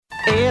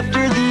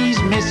After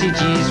these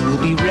messages, we'll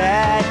be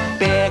right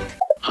back.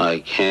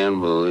 I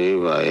can't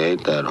believe I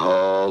ate that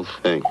whole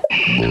thing.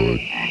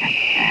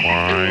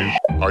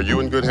 Are you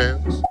in good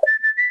hands?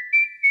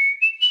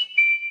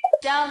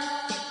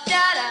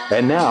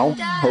 And now,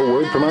 a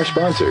word from our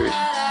sponsors.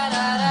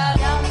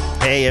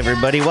 Hey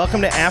everybody,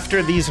 welcome to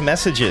After These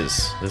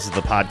Messages. This is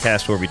the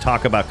podcast where we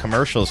talk about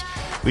commercials.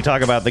 We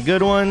talk about the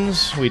good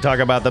ones, we talk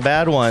about the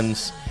bad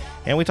ones,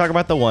 and we talk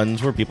about the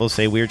ones where people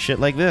say weird shit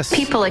like this.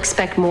 People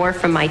expect more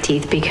from my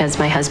teeth because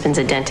my husband's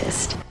a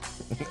dentist.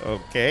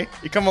 Okay,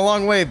 you come a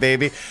long way,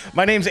 baby.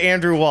 My name's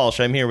Andrew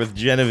Walsh. I'm here with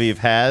Genevieve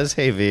Has.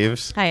 Hey,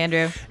 Vives. Hi,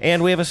 Andrew.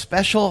 And we have a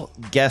special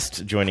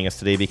guest joining us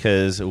today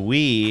because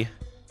we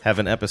have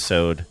an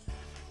episode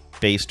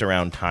based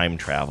around time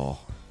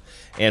travel.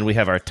 And we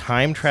have our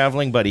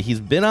time-traveling buddy.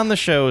 He's been on the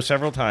show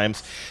several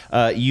times.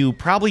 You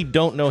probably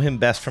don't know him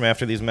best from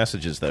After These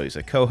Messages, though. He's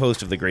a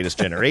co-host of the Greatest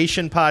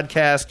Generation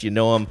podcast. You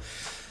know him.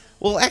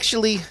 Well,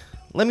 actually,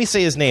 let me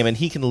say his name, and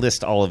he can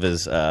list all of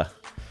his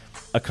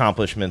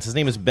accomplishments. His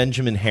name is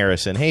Benjamin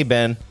Harrison. Hey,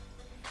 Ben.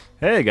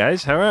 Hey,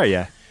 guys. How are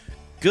ya?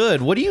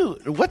 Good.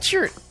 What's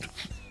your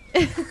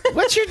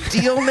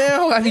deal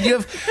now? I mean, you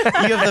have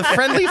the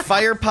Friendly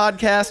Fire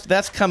podcast.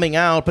 That's coming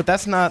out, but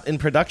that's not in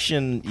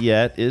production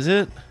yet, is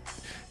it?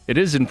 It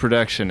is in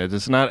production. It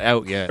is not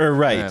out yet.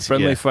 Right.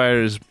 Friendly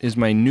Fire is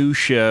my new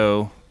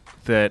show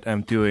that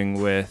I'm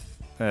doing with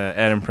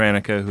Adam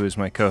Pranica, who is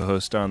my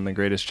co-host on The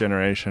Greatest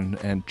Generation,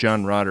 and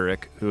John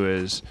Roderick, who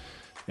is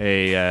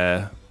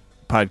a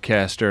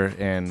podcaster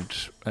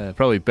and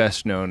probably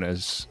best known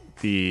as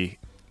the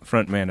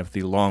frontman of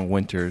the Long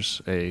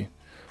Winters, a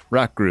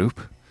rock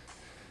group.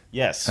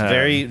 Yes,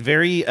 very,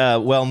 very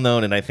well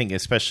known, and I think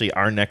especially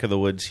our neck of the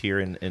woods here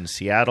in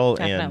Seattle.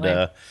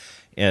 Definitely.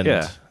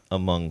 and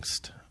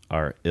amongst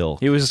our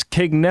ilk. He was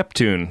King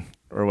Neptune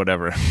or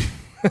whatever.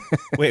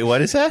 Wait,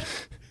 what is that?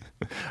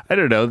 I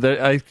don't know.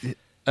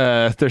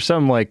 There's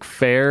some like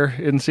fair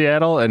in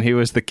Seattle, and he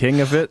was the king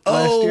of it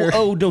last year.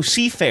 Oh no,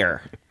 Seafair.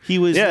 He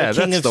was the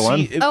king that's of the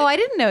one. Oh, I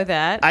didn't know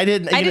that. I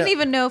didn't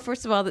even know,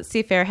 first of all, that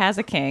Seafair has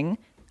a king.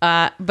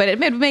 But it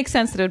makes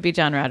sense that it would be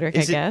John Roderick,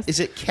 I guess. Is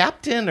it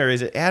Captain or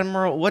is it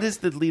Admiral? What is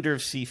the leader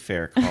of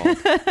Seafair called?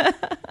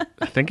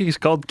 I think he's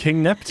called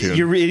King Neptune.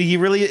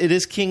 It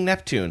is King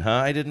Neptune, huh?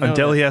 I didn't know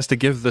Until that. he has to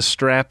give the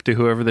strap to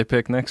whoever they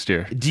pick next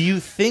year. Do you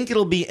think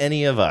it'll be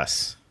any of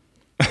us?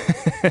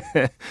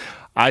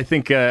 I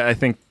think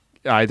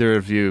either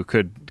of you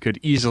could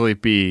easily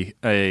be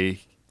an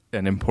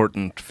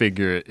important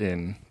figure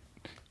in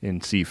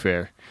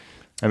Seafair.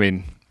 I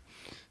mean,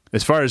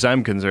 as far as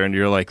I'm concerned,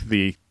 you're like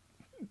the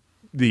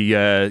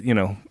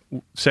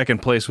second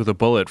place with a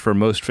bullet for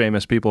most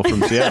famous people from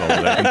Seattle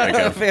that I can think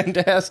of.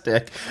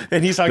 Fantastic.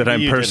 And he's talking that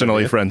I'm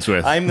personally friends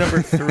with. I'm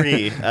number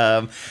 3.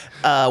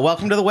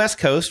 Welcome to the West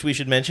Coast. We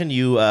should mention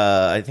you,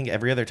 I think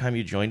every other time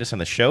you joined us on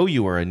the show,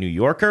 you were a New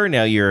Yorker.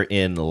 Now you're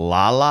in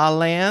La La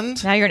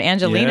Land. Now you're an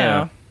Angelino.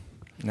 Yeah.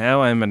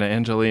 Now I'm an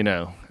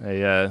Angelino.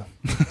 A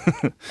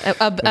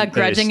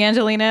grudging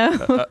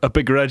Angelino? a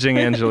begrudging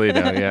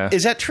Angelino, yeah.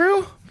 Is that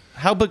true?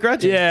 How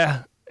begrudging?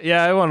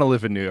 Yeah, I want to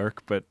live in New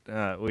York, but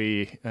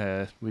we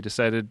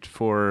decided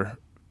for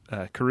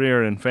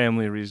career and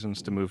family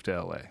reasons to move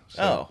to LA.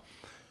 So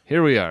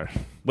here we are.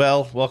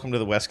 Well, welcome to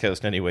the West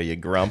Coast anyway, you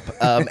grump.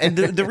 And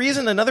another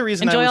reason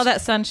enjoy all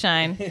that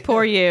sunshine.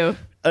 Poor you.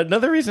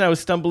 Another reason I was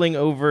stumbling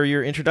over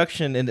your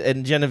introduction,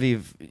 and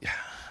Genevieve,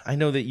 I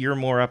know that you're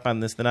more up on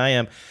this than I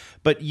am,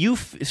 but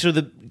so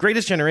The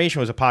Greatest Generation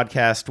was a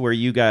podcast where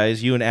you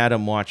and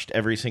Adam watched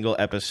every single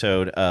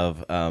episode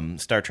of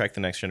Star Trek: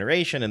 The Next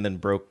Generation and then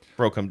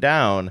broke them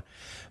down.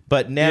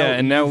 But now,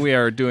 now we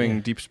are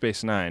doing Deep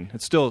Space Nine.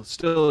 It's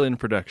still in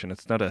production.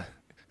 It's not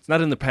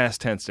in the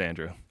past tense,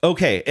 Andrew.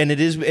 Okay, and it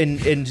is,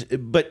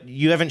 but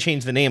you haven't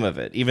changed the name of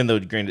it, even though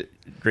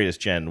Greatest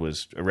Gen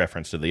was a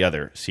reference to the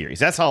other series.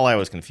 That's all I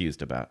was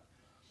confused about.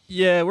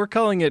 Yeah, we're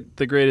calling it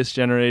The Greatest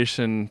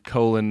Generation :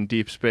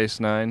 Deep Space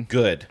Nine.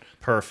 Good.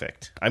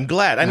 Perfect. I'm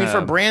glad. I mean,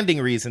 for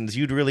branding reasons,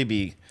 I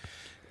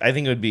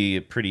think it would be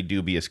a pretty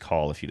dubious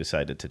call if you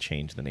decided to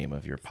change the name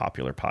of your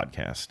popular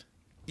podcast.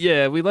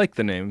 Yeah, we like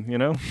the name, you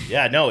know?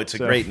 Yeah, no, it's a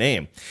great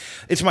name.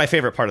 It's my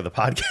favorite part of the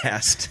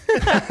podcast.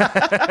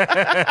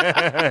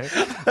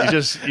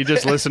 You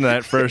just listen to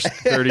that first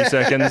 30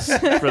 seconds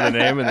for the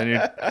name, and then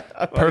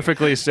you're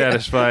perfectly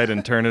satisfied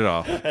and turn it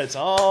off. That's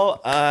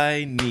all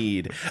I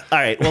need. All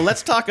right, well,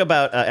 let's talk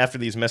about, after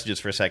these messages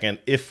for a second,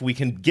 if we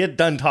can get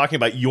done talking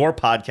about your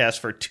podcast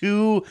for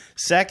 2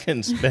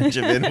 seconds,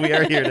 Benjamin. We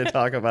are here to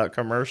talk about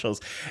commercials.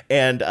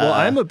 And well,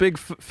 I'm a big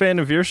fan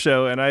of your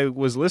show, and I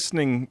was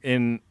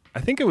listening I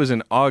think it was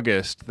in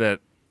August that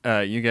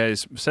you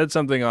guys said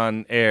something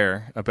on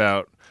air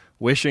about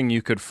wishing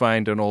you could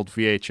find an old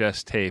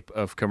VHS tape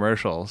of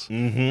commercials,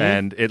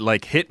 and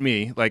it hit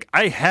me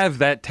I have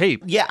that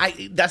tape. Yeah,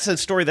 that's a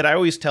story that I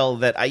always tell,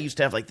 that I used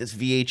to have this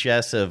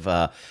VHS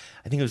of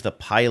I think it was the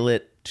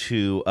pilot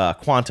to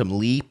Quantum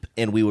Leap,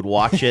 and we would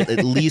watch it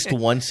at least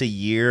once a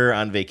year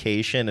on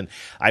vacation. And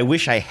I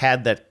wish I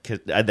had that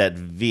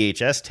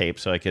VHS tape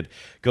so I could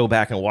go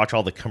back and watch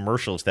all the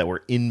commercials that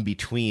were in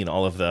between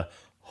all of the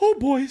 "oh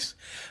boys,"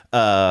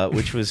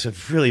 which was a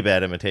really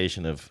bad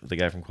imitation of the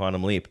guy from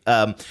Quantum Leap.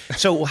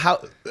 So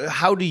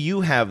how do you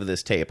have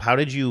this tape? How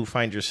did you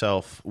find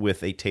yourself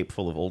with a tape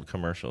full of old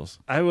commercials?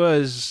 I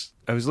was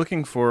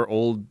looking for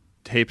old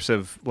tapes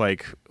of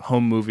like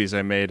home movies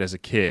I made as a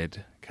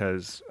kid,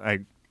 because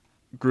I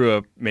grew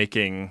up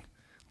making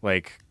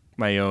like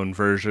my own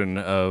version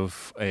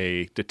of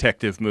a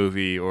detective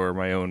movie or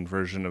my own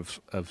version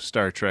of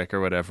Star Trek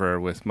or whatever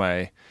with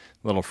my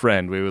little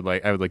friend.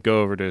 I would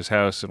go over to his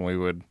house and we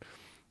would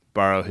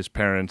borrow his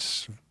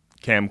parents'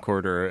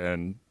 camcorder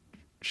and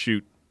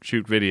shoot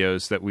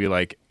videos that we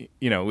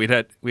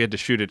we had to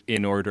shoot it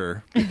in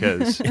order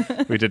because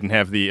we didn't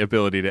have the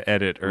ability to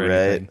edit or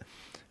anything.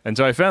 And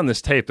so I found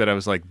this tape that I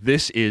was like,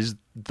 this is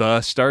the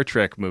Star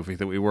Trek movie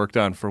that we worked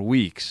on for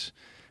weeks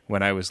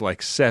when I was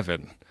like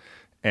 7.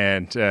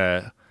 And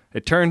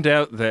it turned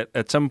out that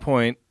at some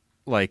point,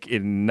 like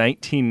in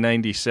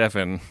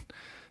 1997,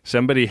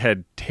 somebody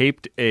had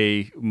taped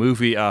a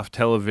movie off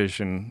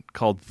television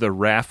called The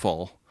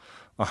Raffle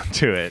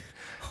onto it.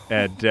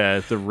 And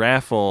The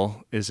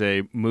Raffle is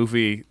a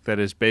movie that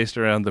is based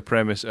around the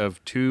premise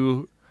of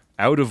 2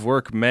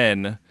 out-of-work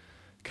men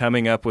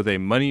coming up with a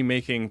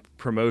money-making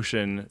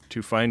promotion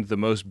to find the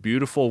most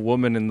beautiful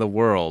woman in the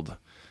world.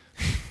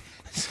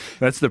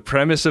 That's the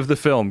premise of the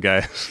film,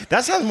 guys.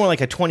 That sounds more like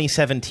a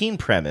 2017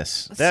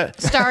 premise.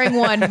 Starring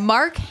one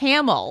Mark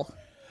Hamill.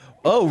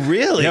 Oh,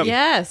 really? Yep.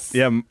 Yes.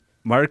 Yeah,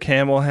 Mark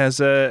Hamill has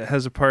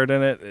a part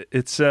in it.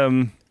 It's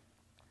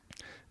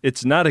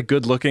not a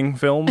good-looking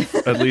film,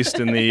 at least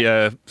in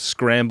the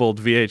scrambled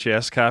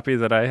VHS copy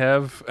that I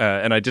have,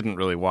 and I didn't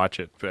really watch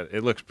it, but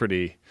it looks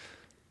pretty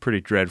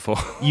dreadful.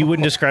 You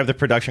wouldn't describe the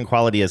production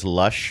quality as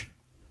lush?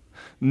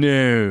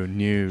 No.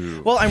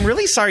 Well, I'm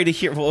really sorry to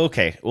hear. Well,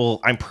 okay. Well,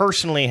 I'm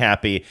personally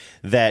happy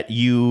that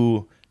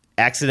you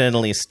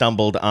accidentally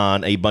stumbled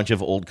on a bunch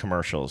of old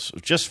commercials,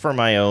 just for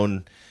my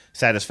own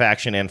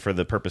satisfaction and for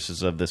the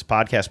purposes of this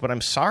podcast. But I'm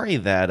sorry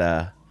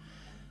that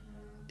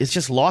it's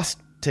just lost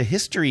to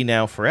history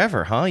now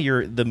forever, huh?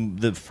 You're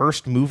the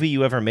first movie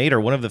you ever made,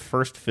 or one of the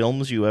first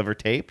films you ever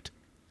taped?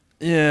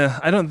 Yeah,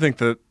 I don't think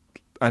that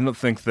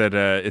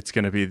it's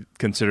going to be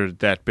considered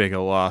that big a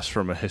loss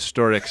from a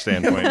historic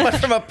standpoint. But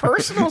from a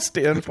personal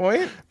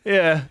standpoint?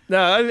 Yeah.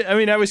 No, I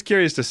mean, I was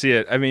curious to see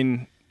it. I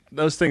mean,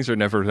 those things are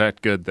never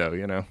that good, though,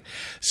 you know?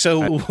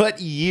 So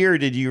what year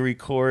did you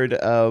record,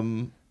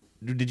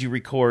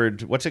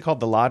 what's it called,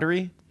 The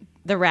Lottery?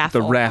 The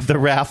Raffle. The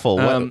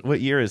Raffle.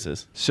 What year is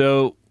this?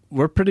 So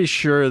we're pretty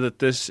sure that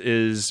this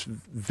is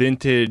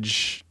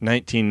vintage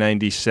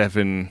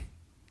 1997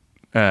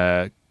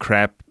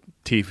 crap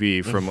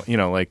TV from,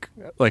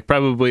 like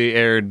probably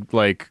aired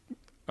like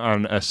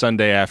on a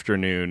Sunday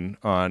afternoon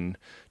on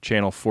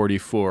Channel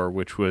 44,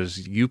 which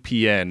was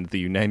UPN, the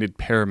United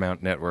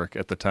Paramount Network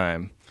at the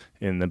time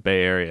in the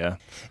Bay Area.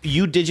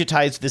 You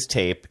digitized this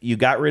tape, you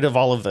got rid of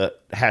all of the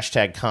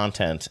hashtag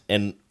content,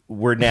 and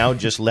we're now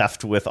just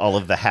left with all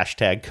of the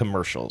hashtag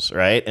commercials,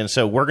 right? And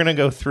so we're going to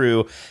go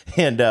through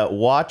and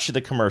watch the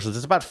commercials.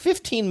 It's about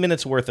 15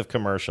 minutes worth of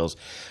commercials.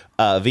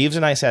 Vives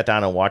and I sat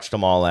down and watched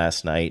them all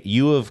last night.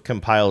 You have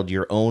compiled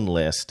your own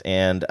list,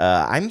 and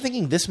I'm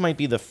thinking this might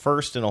be the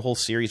first in a whole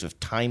series of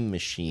Time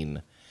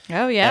Machine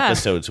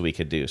episodes we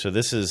could do. So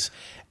this is,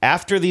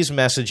 after these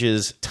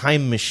messages,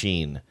 Time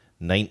Machine,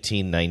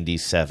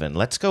 1997.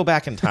 Let's go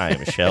back in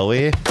time, shall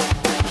we?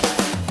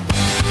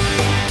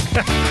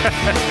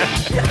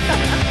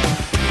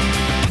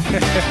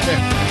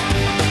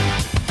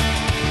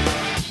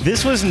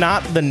 This was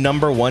not the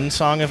number one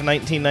song of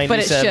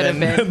 1997.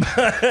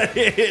 But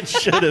it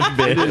should have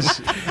been. It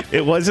should have been.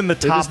 It was in the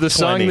top 20. It is the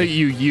song that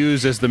you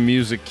use as the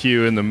music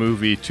cue in the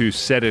movie to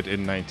set it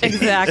in 1997.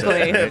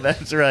 Exactly.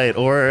 That's right.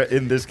 Or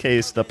in this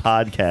case, the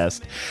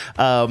podcast.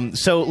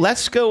 So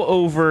let's go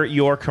over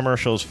your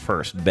commercials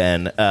first,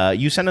 Ben.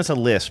 You sent us a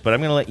list, but I'm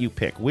going to let you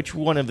pick. Which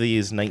one of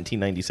these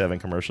 1997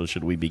 commercials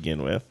should we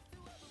begin with?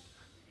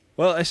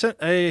 Well, I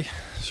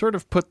sort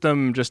of put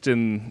them just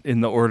in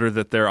the order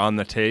that they're on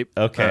the tape.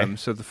 Okay.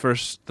 So the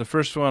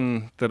first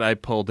one that I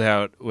pulled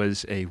out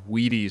was a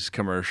Wheaties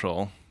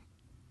commercial.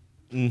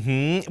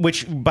 Mm-hmm.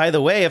 Which, by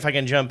the way, if I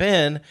can jump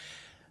in,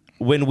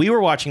 when we were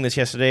watching this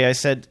yesterday, I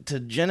said to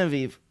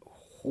Genevieve,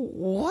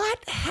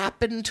 what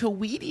happened to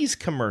Wheaties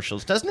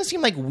commercials? Doesn't it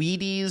seem like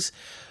Wheaties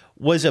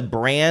was a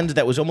brand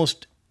that was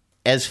almost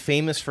as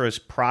famous for its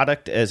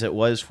product as it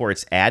was for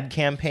its ad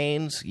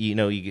campaigns? You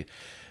know, you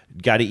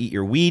got to eat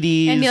your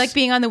Wheaties. And like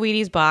being on the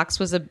Wheaties box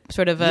was a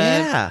sort of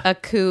a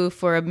coup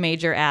for a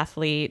major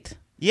athlete.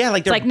 Yeah,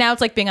 like now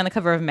it's like being on the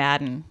cover of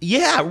Madden.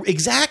 Yeah,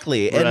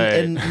 exactly. Right.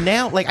 And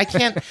now, like, I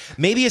can't.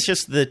 Maybe it's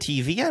just the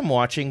TV I'm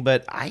watching,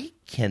 but I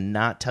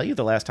cannot tell you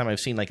the last time I've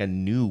seen like a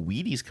new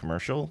Wheaties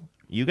commercial.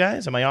 You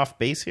guys, am I off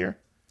base here?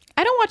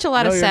 I don't watch a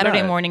lot No, of you're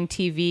Saturday not. morning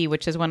TV,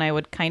 which is when I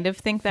would kind of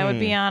think that would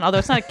be on. Although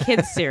it's not a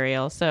kid's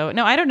cereal, so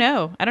no, I don't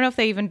know. I don't know if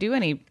they even do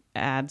any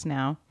ads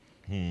now.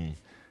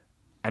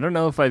 I don't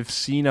know if I've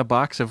seen a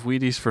box of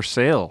Wheaties for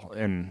sale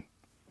in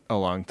a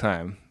long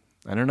time.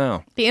 I don't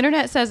know. The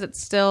internet says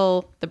it's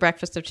still the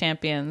breakfast of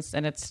champions,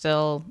 and it's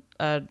still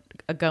a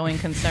going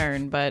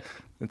concern, but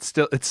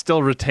It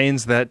still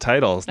retains that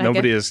title.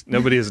 Nobody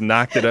has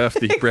knocked it off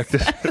the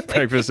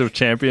breakfast of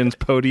champions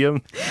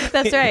podium.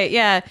 that's right.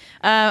 Yeah,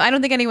 I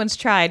don't think anyone's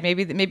tried.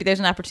 Maybe there's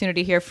an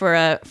opportunity here for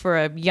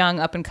a young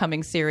up and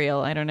coming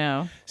cereal. I don't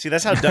know. See,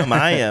 that's how dumb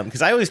I am,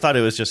 because I always thought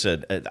it was just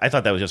I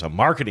thought that was just a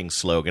marketing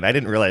slogan. I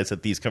didn't realize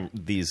that these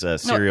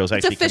cereals No,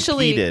 actually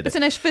competed. It's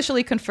an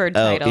officially conferred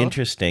Oh, title.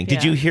 interesting.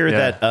 Did Yeah. you hear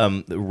Yeah.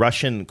 that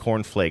Russian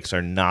cornflakes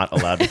are not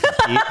allowed to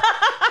compete?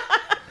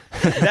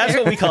 That's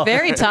what we call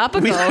Very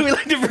topical. We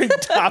like to bring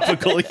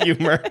topical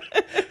humor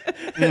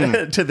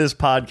to this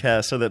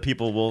podcast so that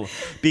people will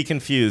be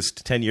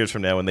confused 10 years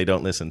from now when they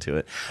don't listen to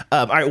it.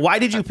 All right, why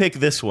did you pick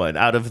this one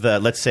out of the,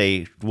 let's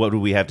say, what do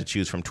we have to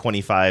choose from,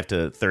 25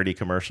 to 30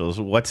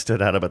 commercials? What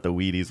stood out about the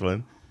Wheaties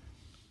one?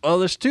 Well,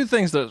 there's two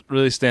things that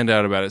really stand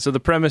out about it. So the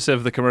premise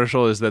of the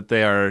commercial is that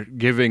they are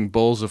giving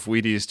bowls of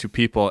Wheaties to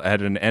people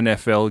at an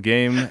NFL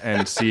game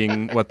and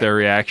seeing what their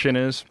reaction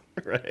is.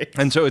 Right.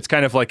 And so it's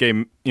kind of like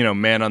a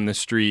man on the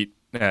street.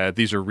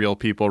 These are real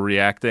people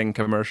reacting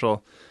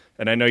commercial.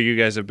 And I know you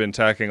guys have been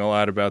talking a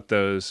lot about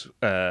those.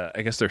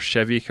 I guess they're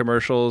Chevy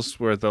commercials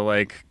where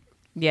the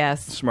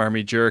Yes.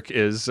 smarmy jerk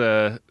is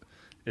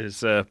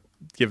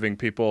giving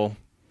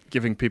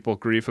people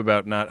grief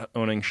about not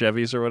owning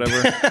Chevys or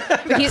whatever.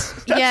 But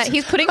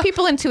he's putting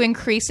people into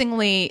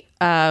increasingly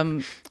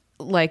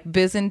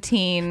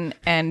Byzantine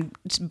and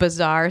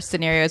bizarre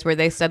scenarios where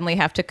they suddenly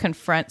have to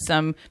confront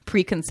some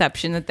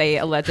preconception that they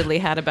allegedly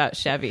had about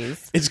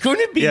Chevys. It's going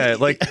to be... Yeah,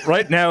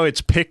 right now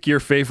it's pick your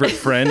favorite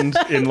friend.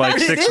 In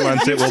 6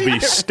 months it will be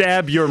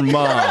stab your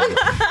mom.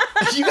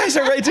 You guys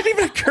are right. It didn't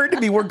even occur to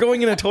me we're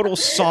going in a total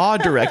Saw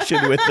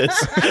direction with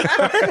this.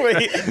 Aren't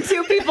we?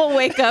 Two people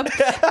wake up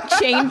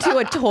chained to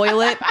a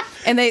toilet,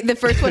 and the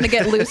first one to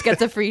get loose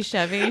gets a free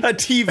Chevy. A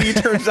TV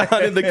turns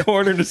on in the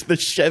corner and it's the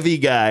Chevy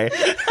guy.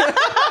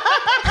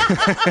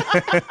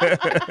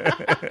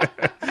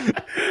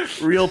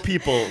 Real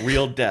people,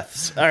 real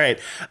deaths. All right.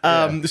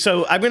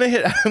 So I'm gonna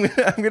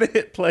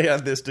hit play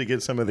on this to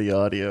get some of the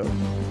audio.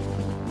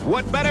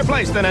 What better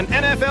place than an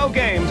NFL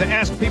game to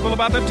ask people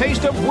about the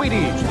taste of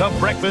Wheaties, the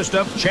breakfast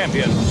of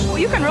champions? Well,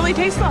 you can really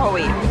taste the whole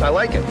wheat. I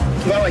like it.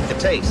 I like the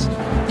taste.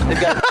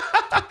 They've got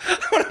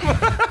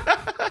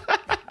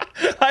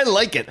I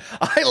like it.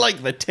 I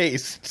like the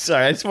taste.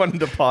 Sorry, I just wanted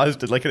to pause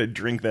to kind of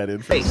drink that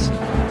in. taste.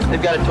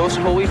 They've got a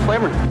toasted whole wheat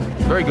flavor.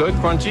 Very good,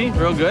 crunchy,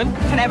 real good.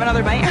 Can I have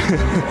another bite?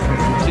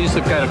 These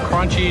have got a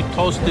crunchy,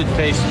 toasted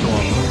taste to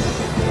them.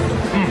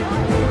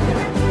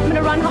 I'm going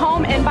to run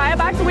home and buy a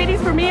box of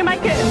Wheaties for me and my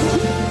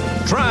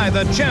kids. Try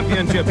the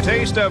championship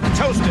taste of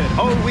toasted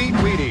whole wheat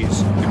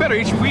Wheaties. You better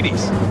eat your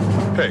Wheaties.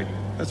 Hey,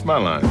 that's my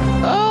line.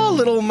 Oh,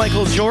 little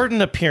Michael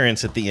Jordan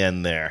appearance at the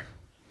end there.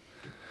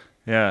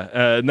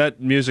 Yeah, and that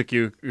music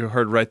you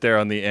heard right there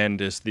on the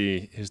end is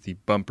the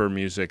bumper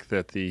music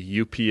that the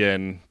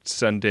UPN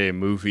Sunday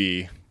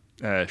movie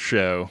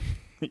show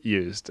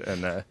used,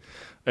 and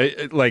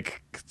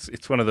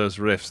it's one of those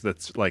riffs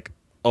that's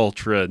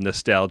ultra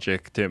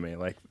nostalgic to me.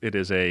 It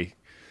is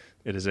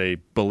a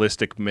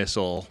ballistic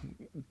missile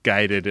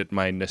guided at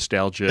my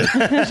nostalgia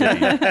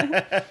city.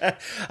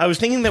 I was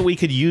thinking that we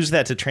could use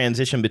that to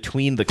transition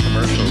between the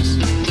commercials.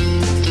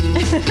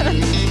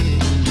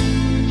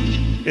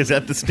 Is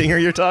that the stinger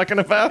you're talking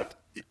about?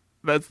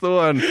 That's the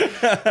one.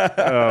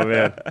 Oh,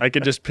 man. I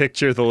could just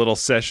picture the little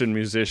session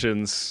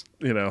musicians,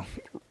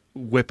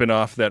 whipping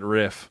off that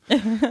riff.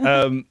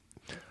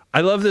 I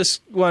love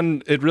this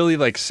one. It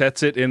really,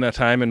 sets it in a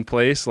time and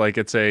place.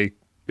 It's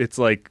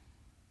like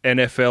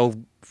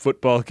NFL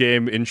football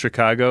game in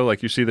Chicago.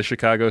 You see the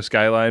Chicago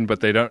skyline, but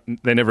they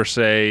never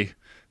say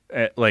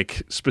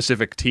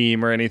specific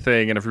team or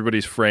anything, and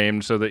everybody's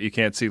framed so that you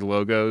can't see the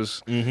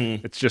logos.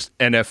 Mm-hmm. It's just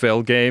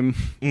NFL game.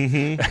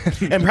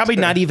 Mm-hmm. And probably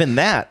not even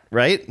that,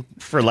 right?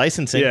 For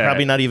licensing,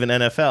 probably not even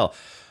NFL.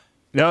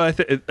 No, I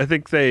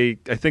think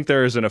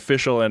there is an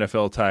official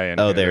NFL tie-in.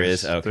 Oh, there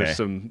is. Okay.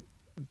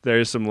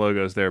 There's some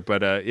logos there,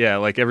 but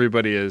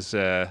everybody is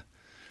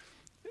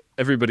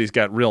everybody's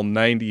got real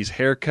 90s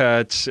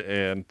haircuts,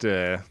 and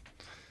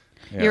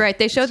you're right.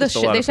 They show the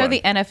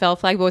NFL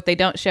flag, but what they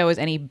don't show is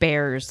any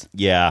Bears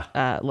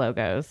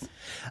logos.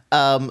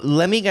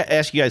 Let me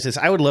ask you guys this.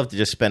 I would love to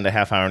just spend a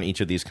half hour on each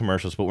of these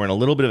commercials, but we're in a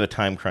little bit of a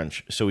time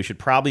crunch, so we should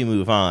probably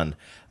move on.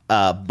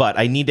 But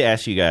I need to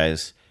ask you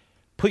guys,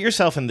 put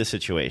yourself in this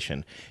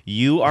situation.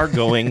 You are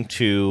going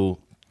to...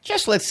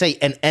 just let's say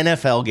an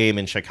NFL game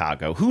in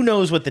Chicago. Who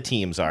knows what the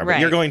teams are, but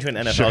you're going to an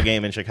NFL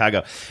game in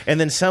Chicago. And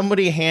then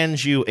somebody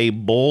hands you a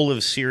bowl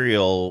of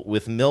cereal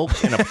with milk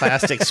and a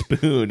plastic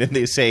spoon, and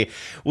they say,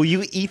 will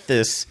you eat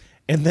this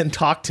and then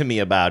talk to me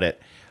about it?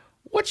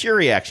 What's your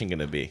reaction going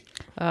to be?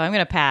 Oh, I'm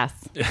going to pass.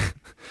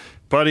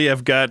 Buddy,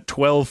 I've got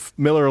 12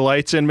 Miller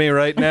Lights in me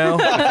right now.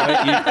 If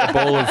I eat a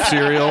bowl of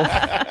cereal,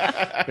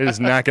 it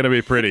is not going to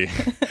be pretty.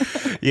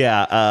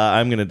 Yeah,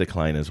 I'm going to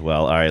decline as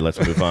well. All right,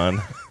 let's move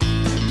on.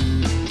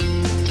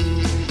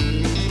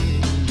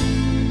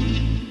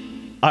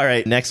 All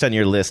right, next on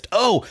your list.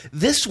 Oh,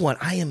 this one.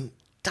 I am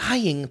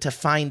dying to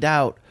find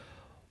out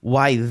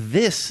why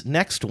this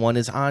next one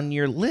is on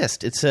your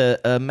list. It's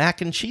a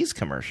mac and cheese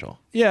commercial.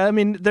 Yeah, I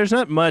mean, there's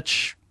not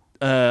much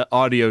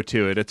audio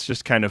to it. It's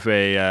just kind of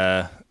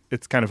a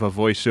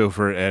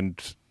voiceover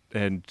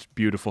and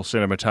beautiful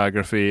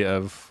cinematography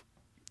of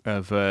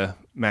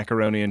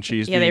macaroni and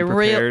cheese being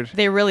prepared.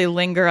 They really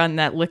linger on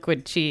that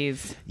liquid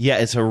cheese. Yeah,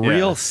 it's a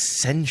real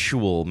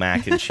sensual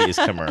mac and cheese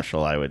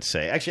commercial, I would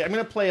say. Actually, I'm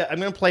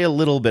gonna play a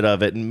little bit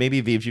of it, and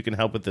maybe Vives, you can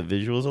help with the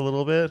visuals a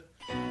little bit.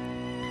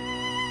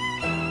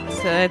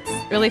 So it's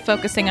really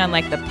focusing on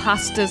like the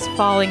pastas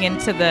falling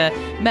into the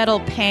metal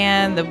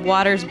pan, the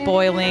water's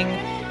boiling.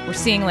 We're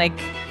seeing like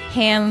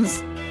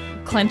hands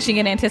clenching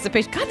in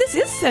anticipation. God, this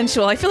is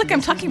sensual. I feel like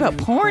I'm talking about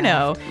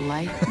porno.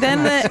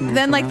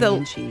 Then like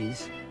the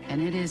cheese.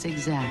 And it is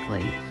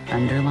exactly,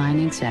 underline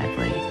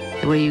exactly,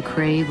 the way you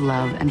crave,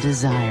 love, and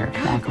desire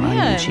macaroni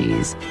and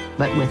cheese,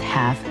 but with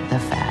half the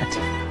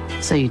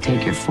fat. So you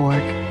take your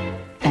fork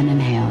and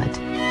inhale it.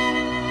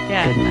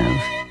 Yeah. Good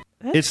move.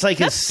 It's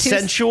like as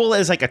sensual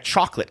as like a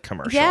chocolate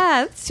commercial.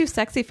 Yeah, it's too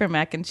sexy for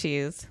mac and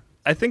cheese.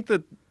 I think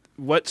that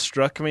what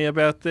struck me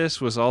about this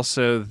was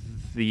also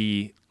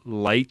the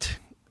light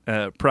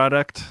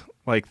product.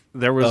 Like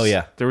there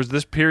was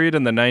this period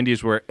in the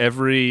 90s where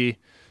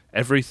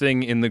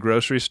everything in the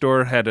grocery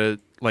store had an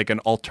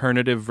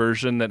alternative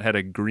version that had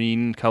a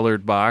green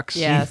colored box.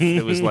 Yes.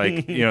 It was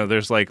like,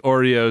 there's like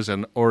Oreos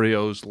and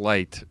Oreos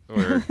Light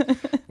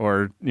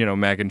or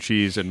mac and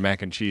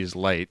cheese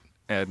light.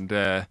 And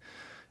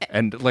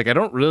like I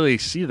don't really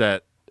see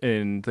that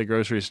in the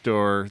grocery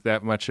store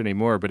that much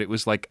anymore, but it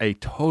was like a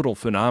total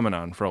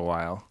phenomenon for a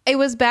while. It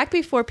was back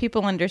before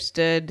people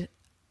understood.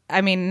 I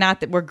mean,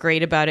 not that we're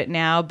great about it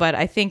now, but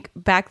I think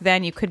back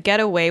then you could get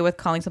away with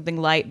calling something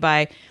light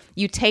by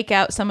you take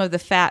out some of the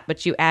fat,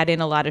 but you add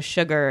in a lot of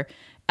sugar.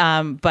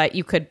 But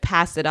you could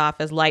pass it off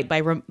as light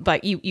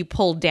but you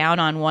pull down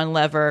on one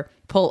lever,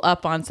 pull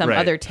up on some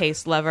other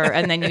taste lever,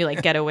 and then you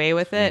like get away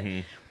with it.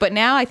 Mm-hmm. But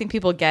now I think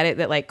people get it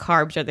that like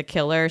carbs are the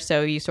killer,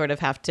 so you sort of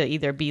have to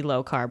either be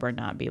low carb or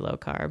not be low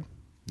carb.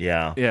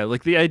 Yeah. Yeah,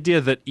 like the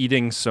idea that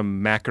eating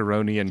some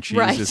macaroni and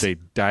cheese is a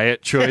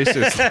diet choice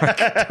is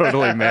like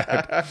totally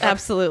mad.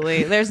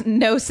 Absolutely. There's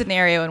no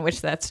scenario in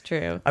which that's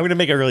true. I'm going to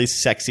make a really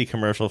sexy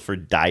commercial for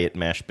diet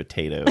mashed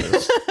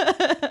potatoes.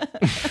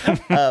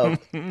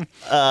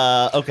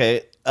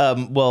 Okay.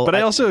 But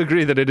I also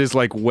agree that it is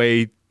like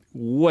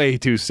way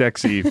too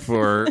sexy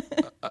for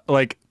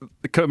like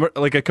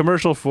a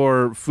commercial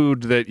for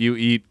food that you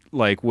eat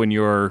like when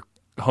you're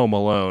home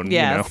alone.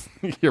 Yes.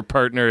 Your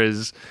partner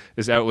is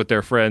out with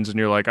their friends and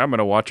you're like, I'm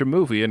gonna watch a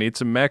movie and eat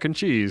some mac and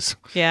cheese.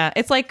 Yeah,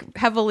 it's like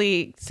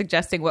heavily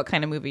suggesting what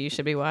kind of movie you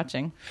should be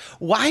watching.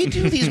 Why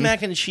do these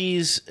mac and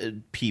cheese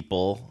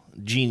people,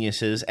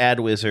 geniuses,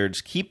 ad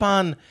wizards, keep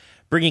on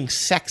bringing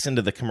sex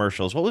into the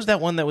commercials? What was that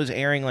one that was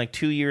airing like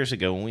 2 years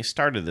ago when we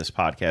started this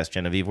podcast,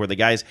 Genevieve, where the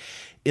guy's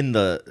in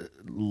the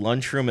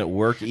lunchroom at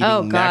work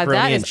eating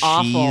macaroni and cheese,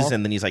 awful.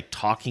 and then he's like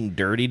talking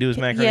dirty to his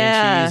macaroni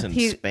and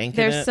cheese and spanking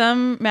there's it?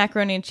 Some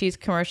macaroni and cheese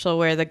commercial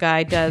where the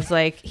guy does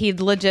like he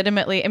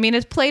legitimately, I mean,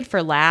 it's played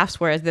for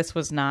laughs, whereas this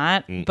was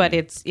not. Mm-mm. But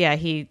it's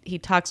he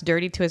talks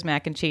dirty to his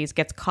mac and cheese,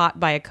 gets caught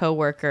by a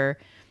coworker,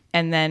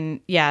 and then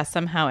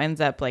somehow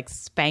ends up like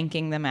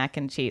spanking the mac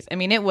and cheese. I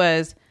mean,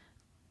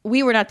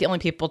 we were not the only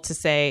people to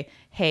say,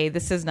 hey,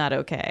 this is not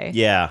okay.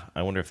 Yeah,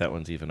 I wonder if that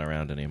one's even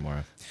around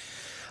anymore.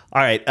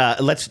 All right,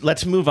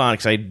 let's move on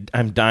because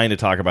I'm dying to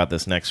talk about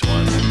this next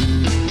one.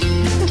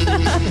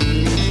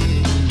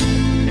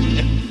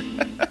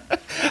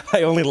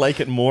 I only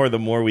like it more the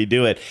more we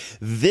do it.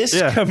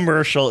 This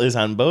commercial is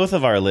on both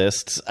of our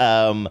lists.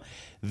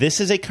 This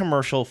is a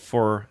commercial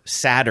for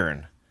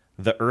Saturn,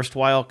 the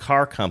erstwhile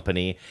car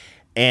company.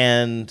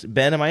 And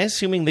Ben, am I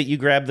assuming that you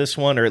grabbed this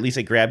one, or at least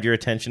it grabbed your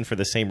attention for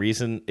the same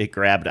reason it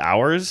grabbed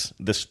ours,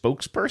 the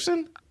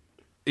spokesperson?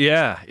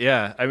 Yeah.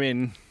 I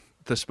mean,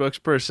 the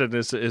spokesperson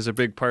is a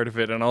big part of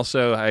it, and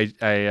also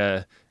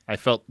I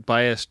felt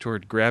biased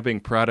toward grabbing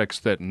products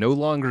that no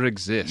longer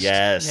exist.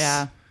 Yes.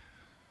 Yeah.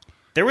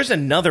 There was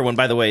another one,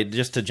 by the way,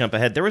 just to jump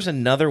ahead. There was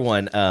another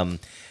one. It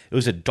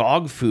was a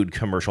dog food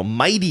commercial,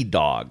 Mighty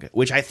Dog,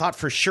 which I thought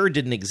for sure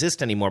didn't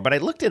exist anymore, but I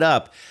looked it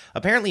up.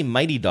 Apparently,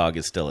 Mighty Dog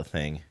is still a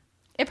thing.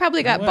 It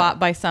probably got bought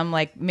by some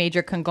like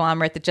major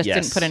conglomerate that just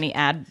didn't put any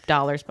ad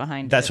dollars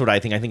behind it. That's what I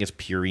think. I think it's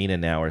Purina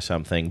now or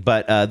something.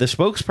 But the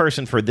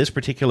spokesperson for this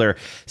particular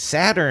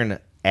Saturn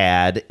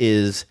ad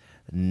is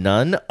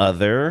none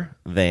other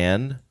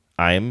than,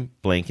 I'm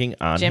blanking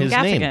on Jim his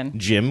Gaffigan. name.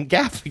 Jim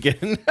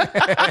Gaffigan.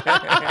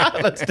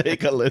 Let's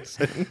take a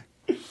listen.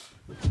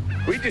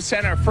 We just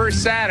sent our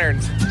first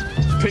Saturns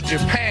to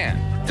Japan.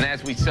 And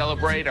as we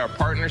celebrate our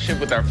partnership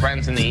with our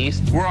friends in the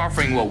East, we're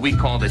offering what we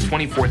call the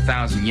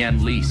 24,000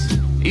 yen lease.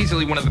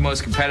 Easily one of the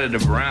most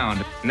competitive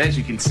around. And as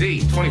you can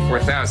see,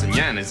 24,000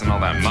 yen isn't all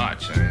that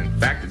much. And in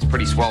fact, it's a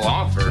pretty swell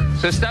offer.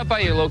 So stop by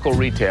your local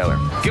retailer.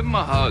 Give them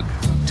a hug.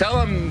 Tell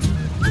them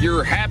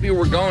you're happy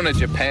we're going to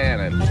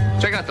Japan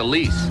and check out the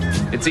lease.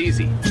 It's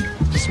easy.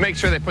 Just make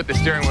sure they put the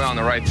steering wheel on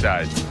the right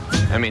side.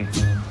 I mean,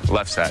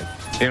 left side.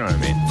 You know what I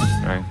mean,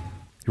 right?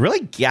 You're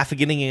really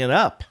Gaffiganing it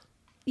up.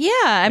 Yeah,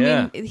 I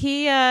mean,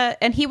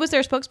 he was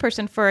their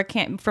spokesperson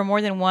for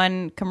more than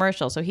one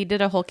commercial, so he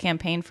did a whole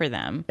campaign for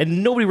them.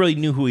 And nobody really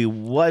knew who he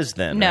was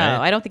then, No, right?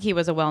 I don't think he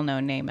was a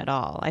well-known name at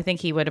all. I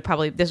think this would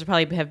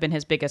probably have been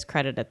his biggest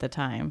credit at the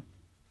time.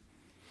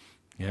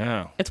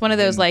 Yeah. It's one of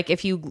those, like,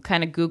 if you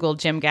kind of Google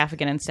Jim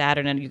Gaffigan and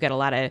Saturn, and you get a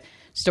lot of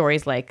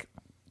stories like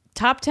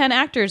top 10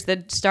 actors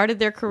that started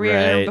their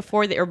career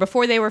before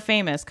they were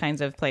famous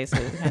kinds of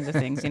places, kinds of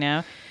things, you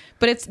know?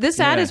 But this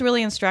ad is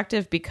really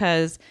instructive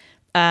because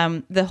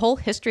the whole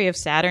history of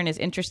Saturn is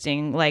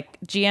interesting. Like,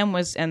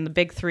 GM and the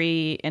big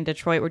three in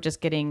Detroit were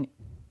just getting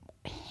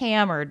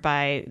hammered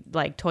by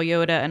like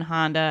Toyota and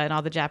Honda and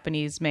all the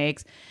Japanese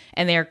makes,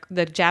 and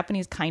the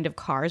Japanese kind of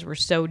cars were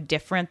so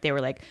different. They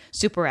were like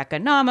super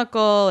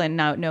economical and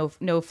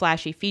no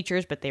flashy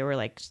features, but they were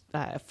like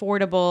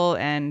affordable,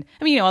 and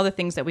I mean, you know, all the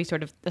things that we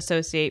sort of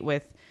associate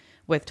with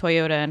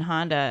Toyota and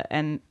Honda,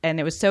 and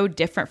it was so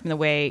different from the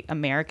way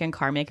American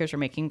car makers were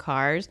making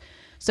cars.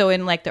 So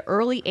in like the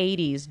early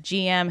 80s,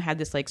 GM had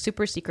this like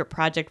super secret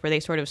project where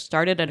they sort of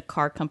started a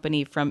car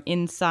company from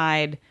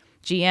inside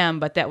GM,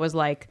 but that was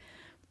like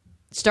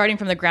starting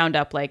from the ground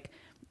up, like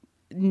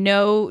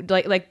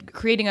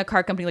creating a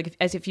car company like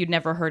as if you'd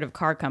never heard of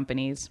car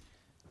companies.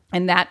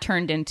 And that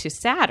turned into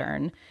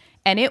Saturn,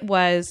 and it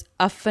was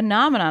a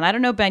phenomenon. I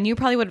don't know, Ben, you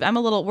probably would. We're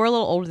a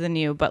little older than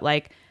you, but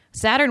like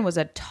Saturn was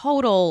a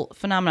total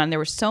phenomenon. There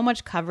was so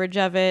much coverage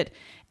of it.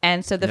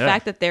 And so the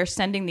fact that they're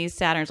sending these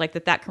Saturns, like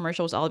that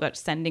commercial was all about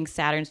sending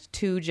Saturns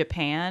to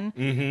Japan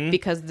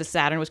because the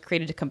Saturn was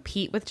created to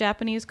compete with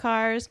Japanese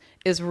cars,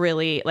 is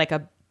really like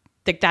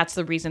that's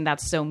the reason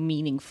that's so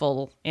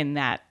meaningful in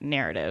that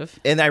narrative.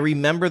 And I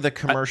remember the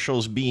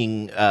commercials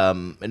being,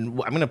 and I'm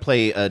going to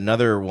play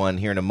another one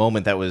here in a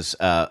moment that was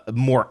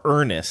more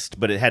earnest,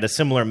 but it had a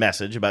similar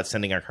message about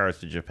sending our cars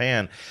to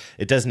Japan.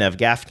 It doesn't have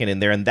Gaffigan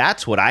in there, and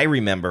that's what I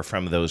remember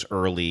from those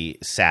early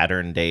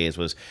Saturn days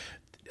was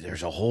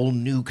there's a whole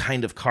new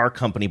kind of car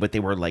company, but they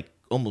were like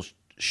almost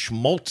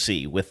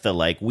schmaltzy with the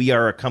like, we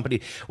are a company.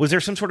 Was there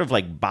some sort of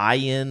like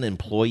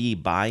employee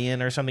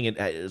buy-in or something?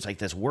 It was like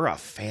this, we're a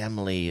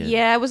family.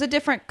 Yeah, it was a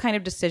different kind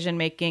of decision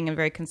making and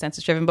very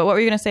consensus driven. But what were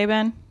you going to say,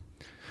 Ben?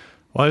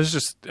 Well, I was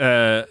just,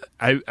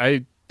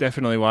 I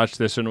definitely watched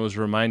this and was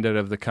reminded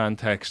of the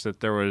context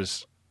that there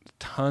was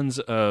tons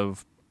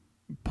of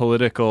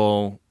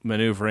political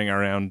maneuvering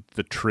around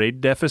the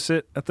trade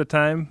deficit at the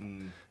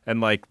time. And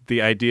like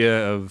the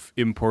idea of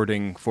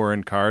importing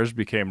foreign cars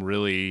became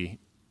really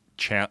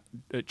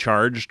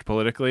charged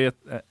politically in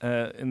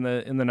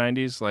the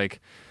 90s.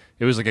 Like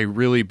it was like a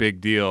really big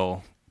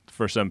deal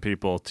for some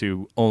people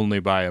to only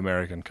buy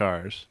American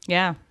cars.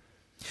 Yeah.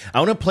 I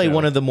want to play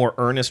one of the more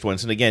earnest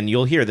ones. And again,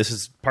 you'll hear this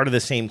is part of the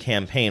same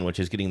campaign, which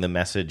is getting the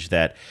message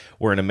that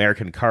we're an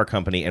American car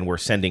company and we're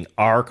sending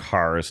our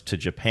cars to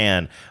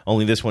Japan.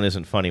 Only this one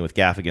isn't funny with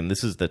Gaffigan.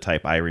 This is the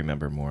type I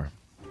remember more.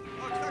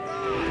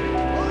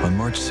 On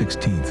March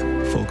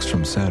 16th, folks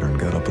from Saturn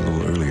got up a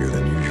little earlier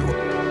than usual.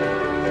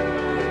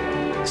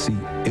 See,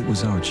 it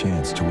was our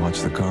chance to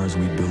watch the cars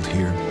we built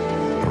here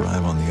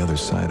arrive on the other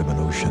side of an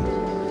ocean.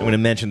 I'm going to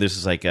mention this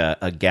is like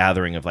a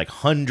gathering of like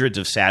hundreds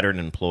of Saturn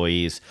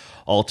employees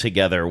all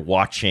together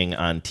watching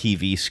on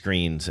TV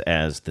screens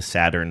as the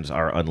Saturns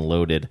are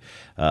unloaded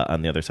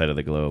on the other side of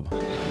the globe.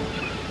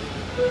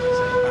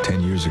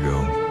 10 years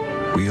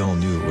ago, we all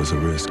knew it was a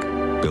risk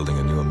building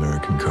a new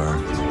American car.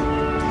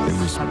 It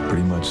was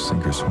pretty much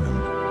sink or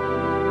swim.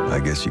 I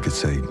guess you could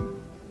say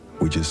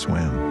we just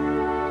swam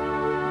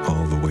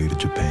all the way to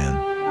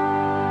Japan.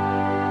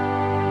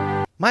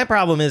 My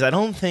problem is I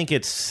don't think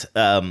it's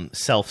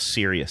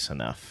self-serious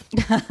enough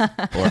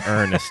or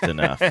earnest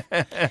enough.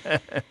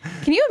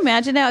 Can you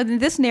imagine now?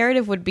 This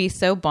narrative would be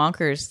so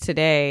bonkers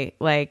today.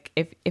 Like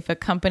if a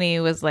company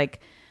was like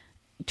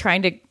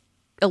trying to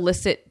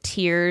elicit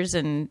tears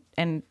and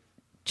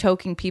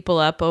choking people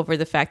up over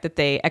the fact that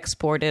they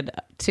exported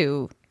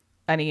to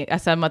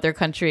some other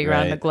country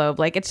around the globe.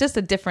 Like it's just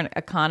a different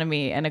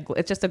economy, and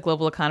it's just a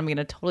global economy in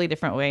a totally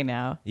different way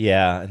now.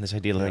 Yeah, and this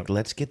idea like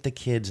let's get the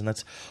kids and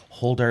let's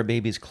hold our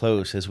babies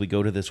close as we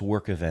go to this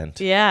work event.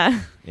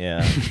 Yeah.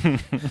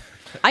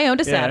 I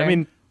owned a Saturn. I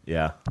mean,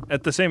 yeah.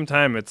 At the same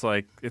time, it's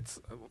like it's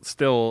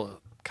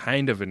still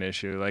kind of an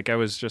issue. Like I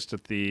was just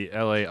at the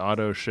LA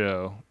Auto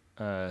Show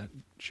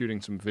shooting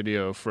some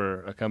video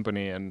for a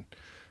company, and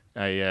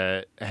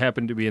I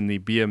happened to be in the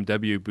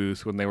BMW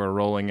booth when they were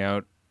rolling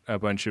out a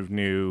bunch of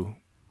new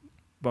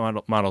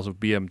models of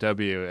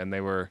BMW, and they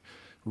were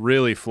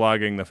really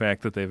flogging the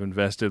fact that they've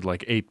invested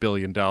like $8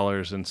 billion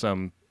in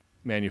some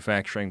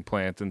manufacturing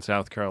plant in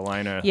South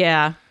Carolina.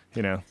 Yeah.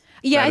 You know.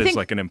 Yeah, that I is think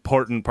like an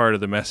important part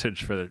of the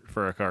message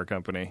for a car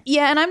company.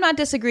 Yeah, and I'm not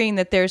disagreeing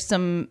that there's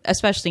some,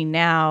 especially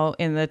now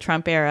in the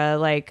Trump era,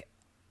 like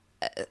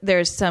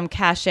there's some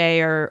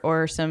cachet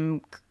or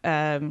some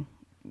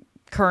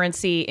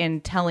currency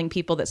in telling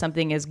people that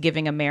something is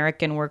giving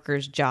American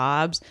workers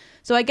jobs.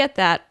 So I get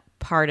that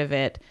part of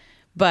it,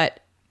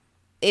 but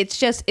it's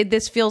just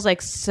this feels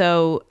like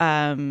so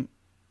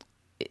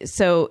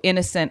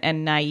innocent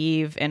and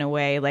naive in a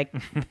way. Like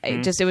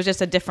it was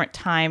just a different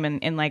time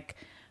in like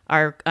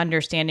our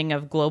understanding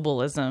of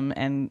globalism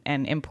and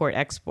import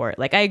export.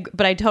 Like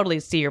but I totally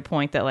see your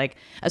point that like,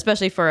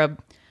 especially for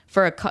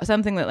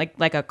something that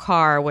like a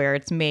car where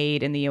it's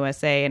made in the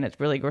USA and it's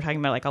really, we're talking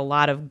about like a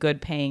lot of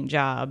good paying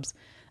jobs,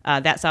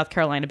 that South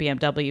Carolina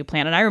BMW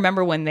plant. And I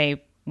remember when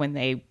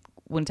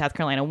South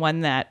Carolina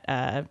won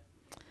that,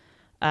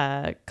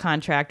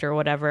 contract or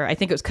whatever, I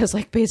think it was because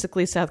like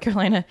basically South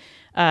Carolina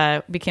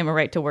became a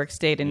right to work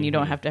state and you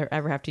don't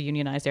ever have to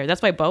unionize there.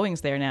 That's why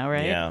Boeing's there now,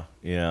 right?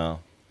 Yeah.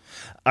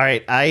 All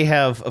right. I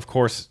have, of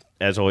course,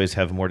 as always,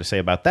 have more to say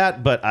about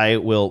that, but I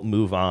will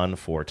move on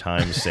for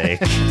time's sake.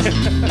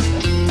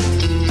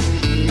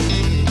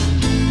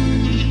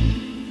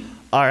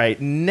 All right.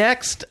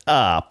 Next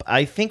up,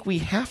 I think we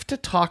have to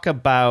talk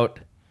about...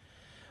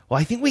 Well,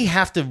 I think we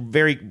have to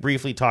very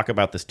briefly talk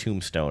about this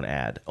Tombstone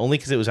ad, only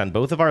because it was on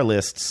both of our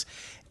lists,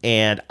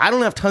 and I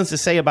don't have tons to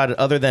say about it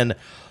other than,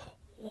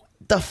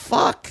 the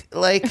fuck?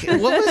 Like,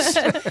 what was...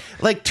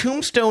 like,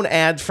 Tombstone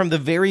ads from the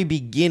very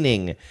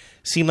beginning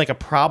seemed like a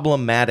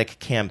problematic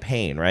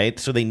campaign, right?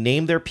 So they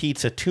named their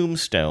pizza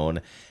Tombstone,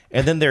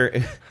 and then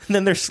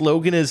their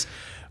slogan is,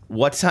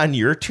 "What's on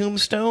your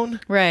tombstone?"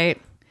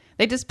 Right.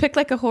 They just picked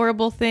like a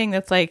horrible thing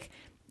that's like,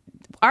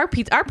 our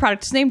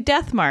product is named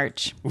Death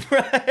March.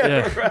 Right.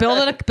 Yeah.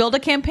 Build a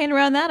campaign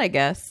around that, I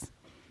guess.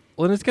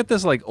 Well, and it's got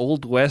this like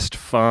Old West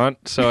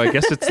font, so I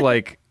guess it's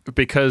like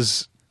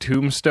because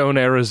Tombstone,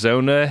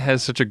 Arizona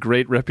has such a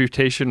great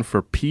reputation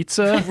for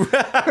pizza.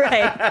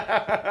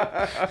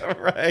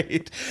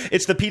 Right.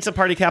 It's the pizza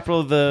party capital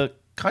of the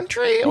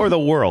country or the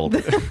world?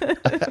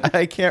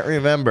 I can't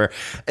remember.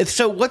 And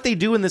so what they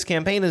do in this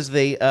campaign is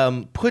they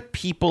put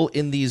people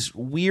in these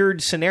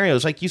weird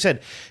scenarios. Like you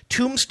said,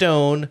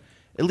 Tombstone,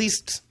 at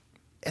least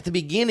at the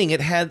beginning,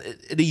 it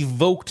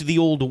evoked the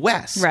Old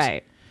West.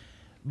 Right.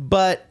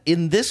 But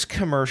in this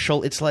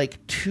commercial, it's like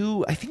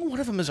I think one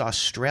of them is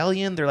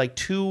Australian. They're like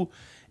two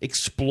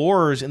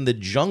explorers in the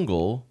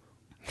jungle.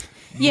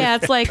 Yeah,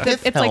 it's like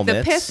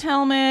the pith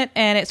helmet,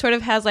 and it sort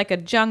of has like a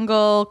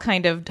jungle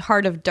kind of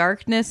Heart of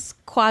Darkness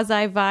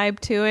quasi vibe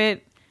to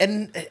it.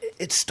 And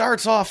it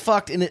starts off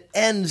fucked and it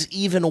ends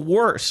even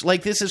worse.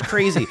 Like, this is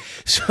crazy.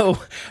 So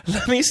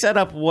let me set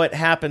up what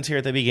happens here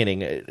at the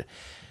beginning.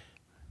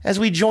 As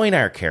we join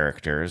our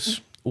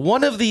characters,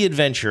 one of the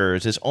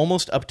adventurers is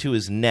almost up to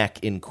his neck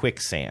in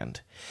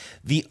quicksand.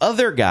 The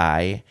other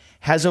guy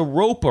has a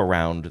rope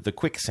around the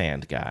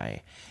quicksand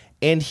guy.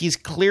 And he's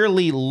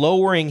clearly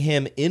lowering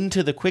him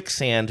into the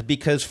quicksand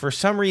because for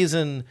some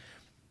reason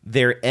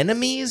they're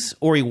enemies,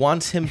 or he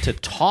wants him to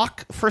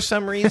talk for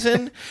some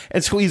reason.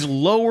 And so he's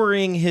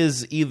lowering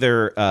his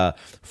either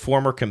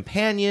former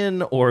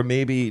companion or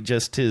maybe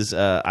just his,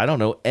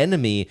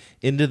 enemy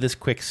into this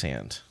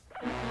quicksand.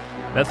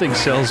 That thing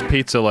sells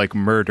pizza like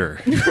murder.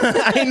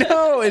 I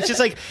know. It's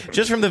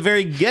just from the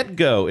very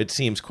get-go, it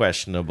seems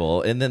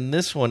questionable. And then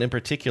this one in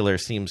particular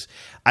seems,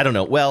 I don't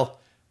know. Well,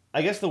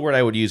 I guess the word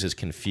I would use is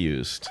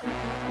confused.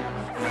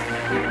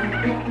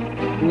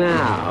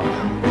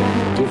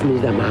 Now, give me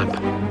the map.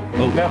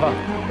 Oh. Never.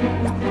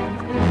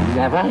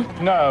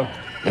 Never? No.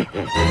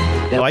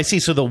 Oh, I see.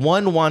 So the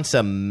one wants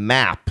a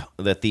map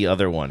that the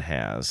other one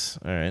has.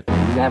 All right.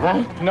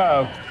 Never?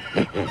 No.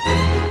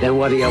 Then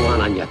what do you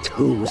want on your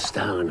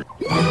tombstone?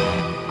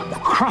 A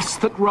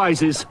crust that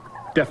rises.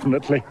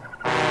 Definitely.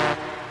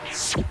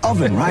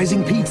 Oven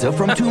rising pizza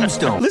from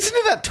Tombstone. Listen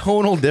to that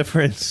tonal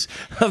difference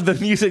of the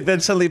music.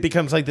 Then suddenly it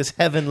becomes like this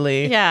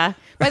heavenly. Yeah.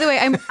 By the way,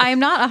 I'm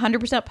not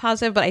 100%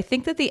 positive, but I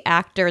think that the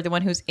actor, the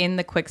one who's in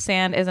the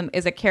quicksand,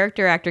 is a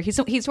character actor.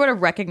 He's sort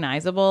of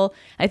recognizable.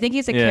 I think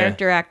he's a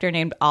character actor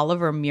named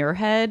Oliver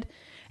Muirhead,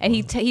 and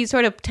he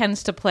sort of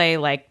tends to play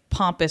like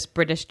pompous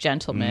British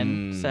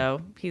gentleman.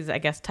 So he's, I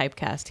guess,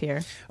 typecast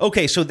here.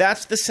 Okay, so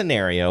that's the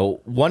scenario.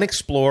 One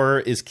explorer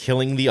is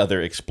killing the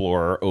other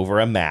explorer over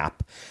a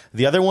map.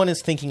 The other one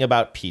is thinking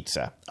about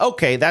pizza.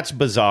 Okay, that's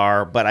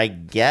bizarre, but I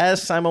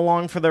guess I'm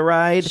along for the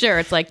ride. Sure,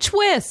 it's like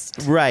twist.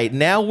 Right,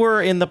 now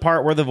we're in the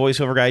part where the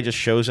voiceover guy just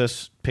shows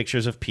us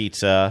pictures of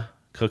pizza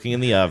cooking in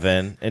the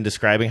oven and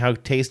describing how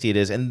tasty it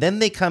is. And then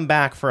they come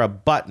back for a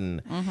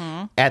button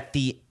at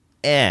the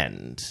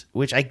end,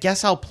 which I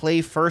guess I'll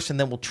play first and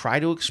then we'll try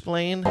to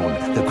explain.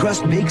 The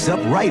crust bakes up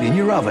right in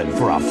your oven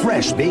for a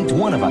fresh baked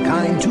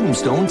one-of-a-kind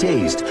Tombstone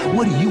taste.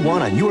 What do you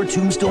want on your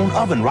Tombstone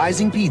oven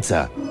rising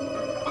pizza?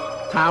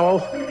 Towel?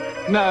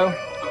 No.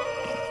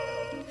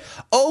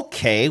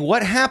 Okay,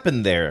 what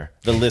happened there?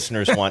 The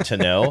listeners want to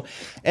know.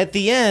 At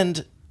the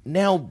end,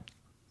 now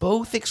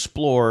both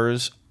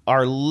explorers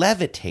are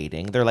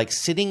levitating. They're like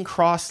sitting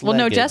cross-legged. Well,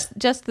 no,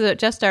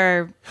 just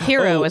our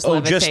hero is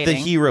levitating. Just the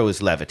hero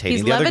is levitating.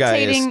 He's the levitating. Other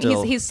guy is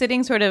still... He's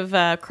sitting sort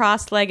of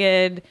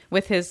cross-legged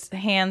with his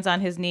hands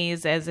on his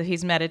knees as if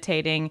he's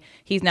meditating.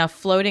 He's now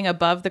floating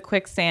above the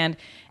quicksand.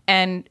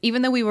 And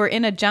even though we were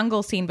in a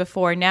jungle scene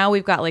before, now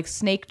we've got like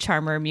snake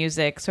charmer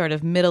music, sort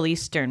of Middle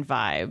Eastern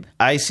vibe.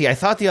 I see. I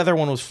thought the other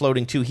one was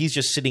floating too. He's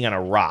just sitting on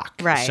a rock.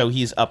 Right. So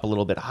he's up a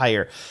little bit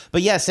higher.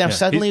 But yes, now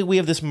suddenly we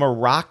have this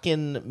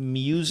Moroccan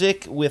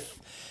music with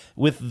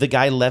the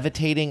guy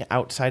levitating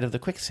outside of the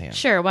quicksand.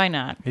 Sure, why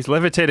not? He's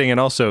levitating and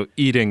also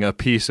eating a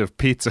piece of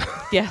pizza.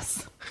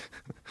 Yes.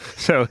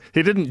 So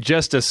he didn't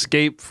just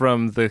escape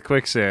from the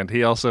quicksand.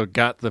 He also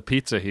got the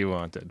pizza he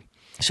wanted.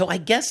 So I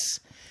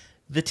guess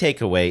the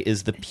takeaway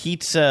is the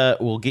pizza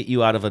will get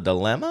you out of a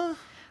dilemma?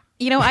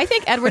 You know, I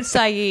think Edward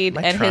Said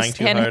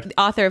and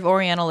author of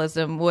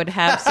Orientalism would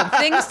have some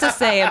things to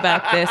say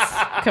about this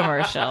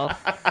commercial.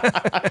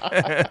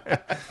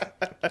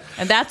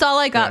 And that's all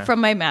I got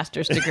from my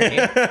master's degree.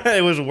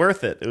 It was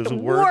worth it. It was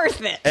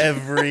worth it.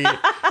 Every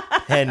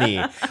penny.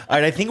 All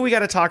right, I think we got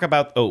to talk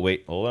about... Oh,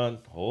 wait.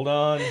 Hold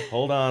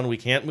on. We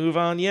can't move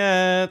on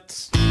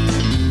yet.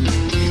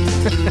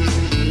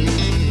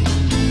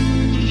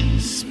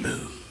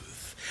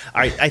 All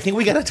right, I think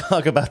we got to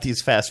talk about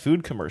these fast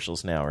food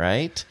commercials now,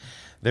 right?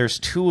 There's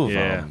two of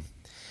them.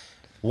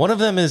 One of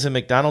them is a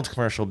McDonald's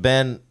commercial.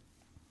 Ben,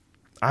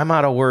 I'm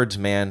out of words,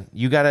 man.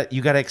 You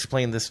gotta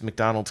explain this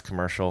McDonald's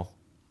commercial.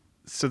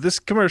 So this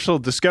commercial,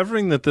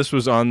 discovering that this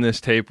was on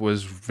this tape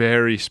was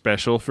very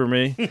special for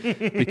me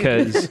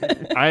because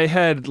I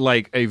had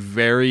like a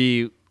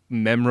very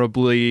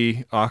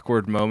memorably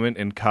awkward moment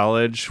in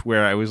college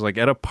where I was like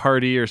at a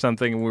party or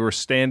something and we were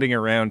standing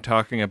around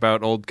talking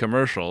about old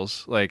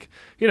commercials. Like,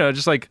 you know,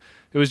 just like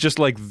it was just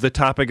like the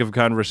topic of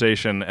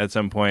conversation at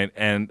some point.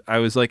 And I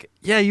was like,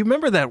 yeah, you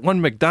remember that one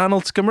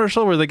McDonald's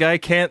commercial where the guy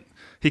can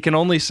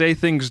only say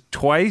things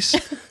twice?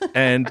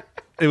 And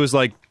it was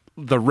like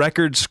the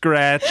record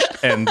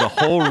scratched and the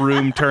whole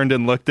room turned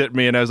and looked at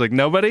me and I was like,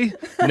 nobody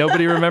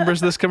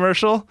remembers this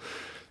commercial?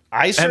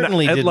 I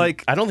certainly didn't.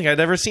 Like, I don't think I'd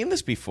ever seen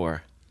this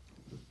before.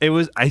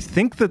 I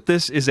think that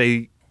this is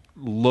a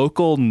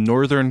local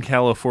Northern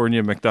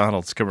California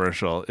McDonald's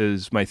commercial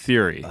is my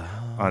theory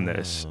on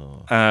this.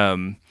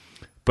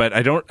 But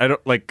I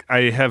don't like,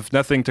 I have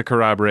nothing to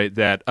corroborate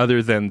that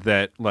other than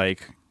that,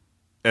 like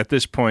at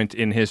this point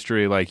in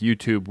history, like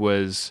YouTube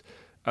was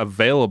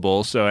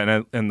available. So,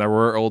 and there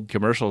were old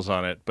commercials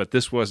on it, but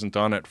this wasn't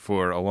on it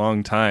for a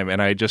long time.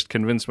 And I just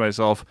convinced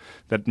myself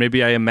that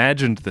maybe I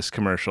imagined this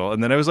commercial.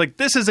 And then I was like,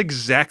 this is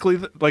exactly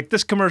like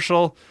this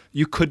commercial.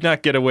 You could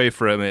not get away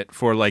from it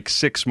for like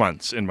 6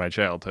 months in my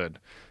childhood.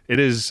 It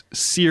is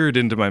seared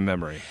into my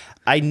memory.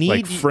 I need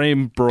like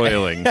frame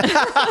broiling.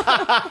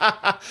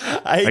 I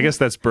guess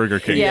that's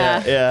Burger King.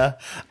 Yeah.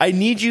 I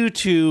need you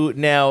to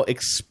now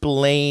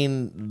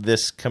explain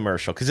this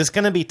commercial because it's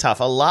going to be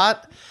tough. A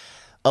lot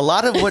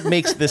of what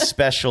makes this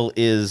special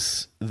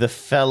is the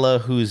fella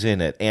who's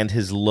in it and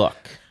his look.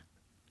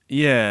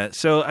 Yeah,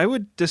 so I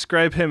would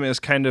describe him as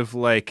kind of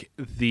like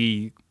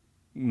the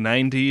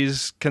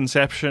 90s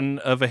conception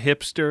of a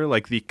hipster,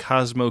 like the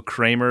Cosmo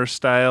Kramer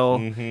style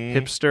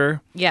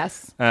hipster.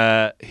 Yes.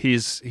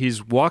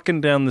 He's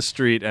walking down the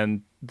street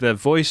and the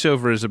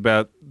voiceover is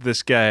about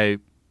this guy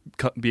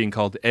being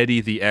called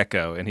Eddie the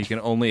Echo, and he can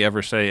only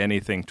ever say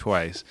anything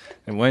twice,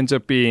 and winds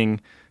up being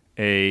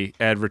a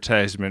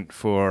advertisement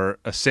for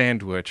a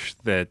sandwich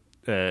that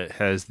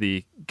has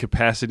the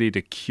capacity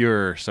to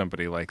cure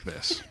somebody like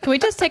this. Can we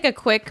just take a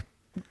quick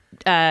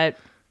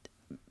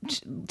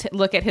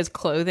look at his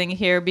clothing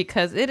here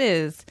because it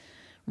is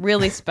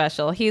really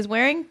special. He's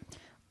wearing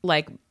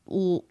like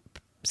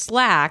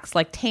slacks,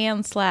 like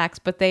tan slacks,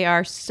 but they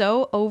are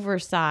so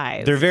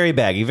oversized. They're very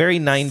baggy, very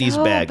 90s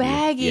so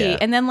baggy. Yeah.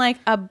 And then like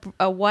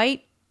a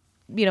white,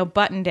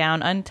 button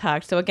down,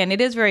 untucked. So again,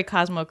 it is very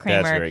Cosmo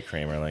Kramer. That's very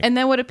Kramer-like. And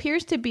then what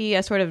appears to be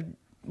a sort of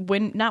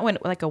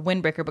like a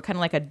windbreaker, but kind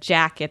of like a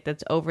jacket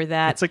that's over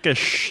that. It's like a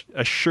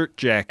shirt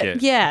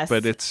jacket. Yes,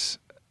 but it's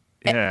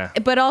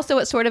But also,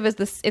 it sort of is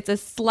this. It's a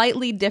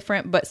slightly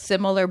different but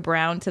similar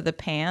brown to the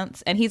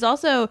pants, and he's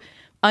also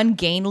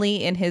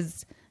ungainly in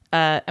his.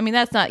 I mean,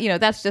 that's not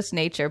that's just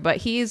nature, but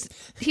he's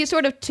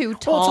sort of too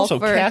tall. Well, it's also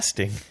for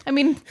casting. I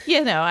mean,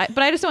 but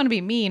I just don't want to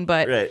be mean,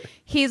 but right.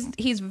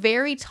 He's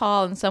very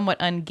tall and somewhat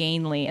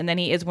ungainly, and then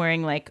he is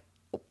wearing like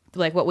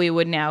what we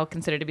would now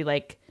consider to be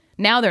like.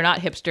 Now they're not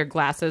hipster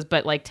glasses,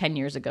 but like 10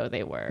 years ago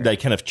they were.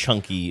 Like kind of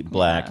chunky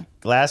black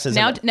glasses.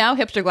 Now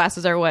hipster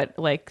glasses are what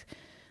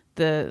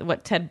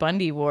Ted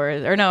Bundy wore,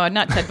 or no,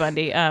 not Ted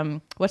Bundy.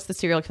 What's the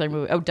serial killer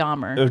movie?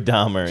 Dahmer.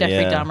 Dahmer.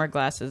 Jeffrey Dahmer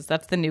glasses.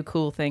 That's the new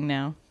cool thing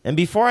now. And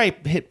before I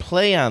hit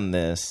play on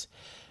this,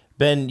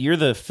 Ben, you're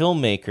the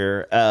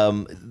filmmaker.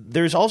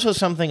 There's also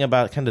something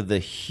about kind of the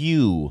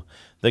hue,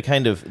 the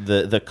kind of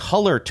the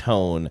color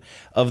tone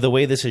of the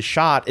way this is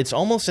shot. It's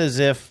almost as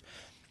if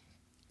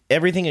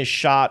everything is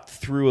shot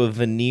through a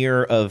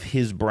veneer of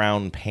his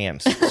brown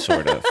pants,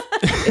 sort of.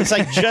 It's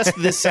like just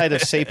this side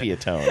of sepia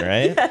tone,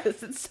 right?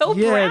 Yes, it's so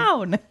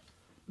brown.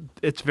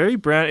 It's very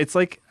brown. It's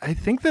like, I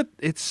think that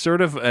it's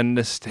sort of a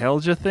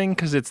nostalgia thing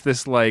because it's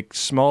this like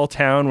small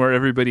town where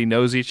everybody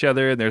knows each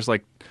other, and there's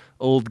like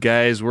old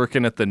guys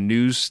working at the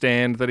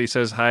newsstand that he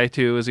says hi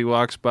to as he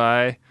walks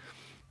by.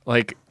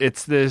 Like,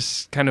 it's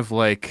this kind of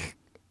like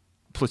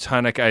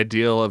platonic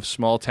ideal of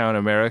small town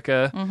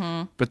America.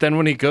 Mm-hmm. But then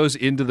when he goes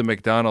into the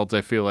McDonald's, I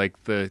feel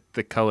like the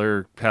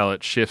color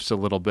palette shifts a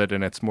little bit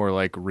and it's more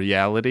like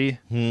reality.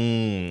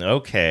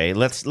 Okay,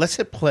 let's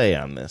hit play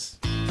on this.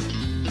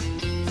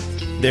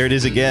 There it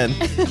is again.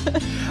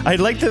 I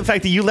like the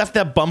fact that you left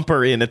that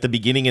bumper in at the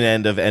beginning and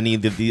end of any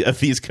of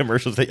these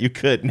commercials that you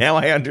could. Now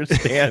I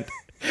understand.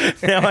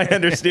 Now I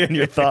understand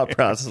your thought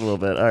process a little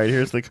bit. All right,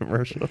 here's the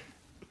commercial.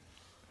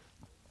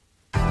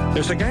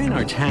 There's a guy in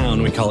our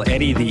town we call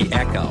Eddie the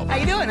Echo. How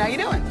you doing? How you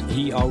doing?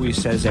 He always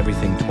says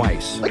everything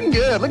twice. Looking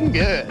good, looking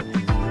good.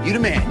 You the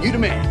man, you the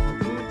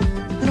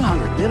man. Little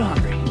hungry, little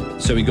hungry.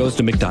 So he goes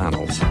to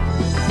McDonald's.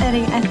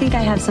 Eddie, I think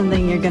I have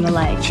something you're going to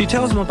like. She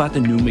tells him about the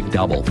new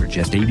McDouble for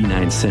just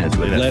 89 cents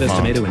with lettuce,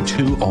 tomato, and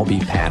 2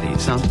 all-beef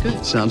patties. Sounds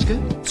good, sounds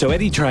good. So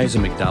Eddie tries a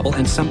McDouble,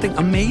 and something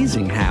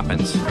amazing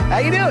happens. How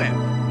you doing?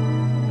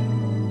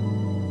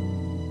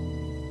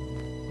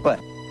 What?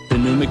 The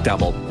new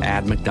McDouble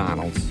at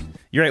McDonald's.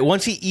 You're right.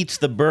 Once he eats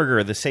the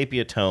burger, the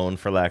sepia tone,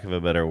 for lack of a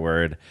better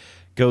word,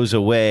 goes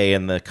away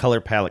and the color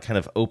palette kind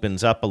of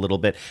opens up a little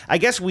bit. I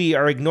guess we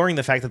are ignoring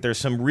the fact that there's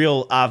some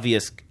real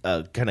obvious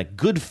kind of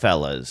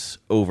Goodfellas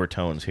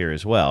overtones here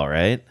as well,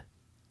 right?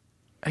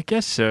 I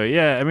guess so,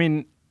 yeah. I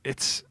mean,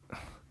 it's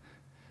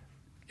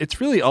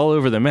really all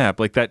over the map.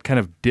 Like that kind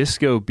of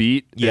disco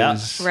beat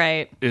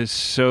is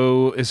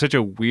such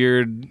a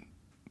weird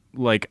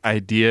like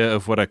idea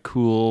of what a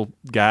cool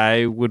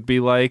guy would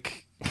be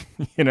like,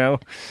 you know?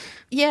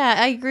 Yeah,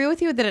 I agree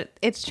with you that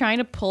it's trying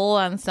to pull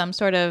on some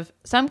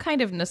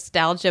kind of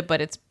nostalgia, but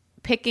it's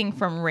picking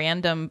from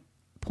random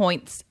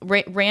points,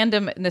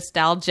 random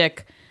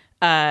nostalgic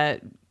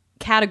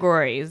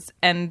categories,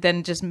 and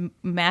then just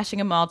mashing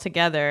them all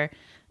together.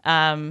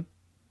 Yeah,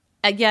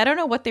 I don't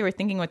know what they were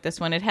thinking with this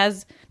one. It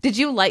has. Do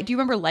you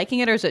remember liking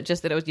it, or is it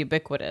just that it was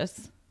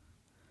ubiquitous?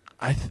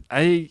 I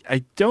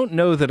don't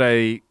know that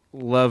I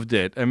loved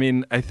it. I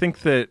mean, I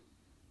think it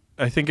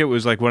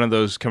was like one of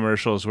those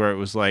commercials where it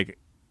was like,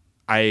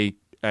 I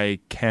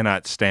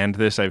cannot stand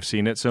this. I've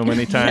seen it so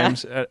many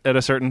times at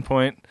a certain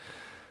point.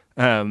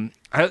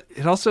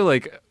 It also,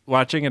 like,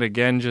 watching it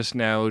again just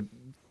now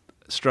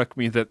struck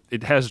me that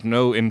it has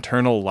no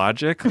internal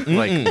logic.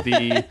 Like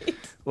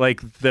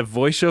the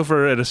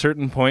voiceover at a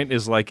certain point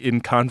is like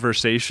in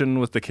conversation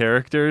with the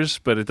characters,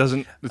 but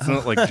it's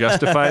not like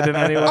justified in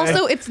any way.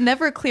 Also, it's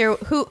never clear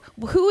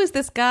who is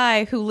this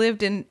guy who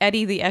lived in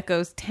Eddie the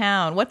Echo's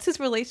town. What's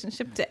his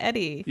relationship to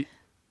Eddie?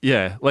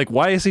 Yeah, like,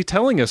 why is he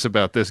telling us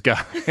about this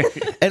guy?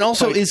 And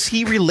also, is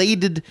he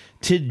related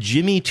to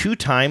Jimmy Two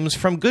Times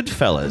from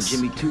Goodfellas?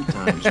 Jimmy Two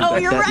Times. Oh,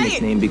 you're that right.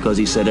 nickname because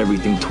he said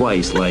everything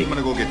twice. Like, I'm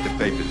gonna go get the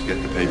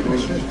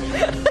papers.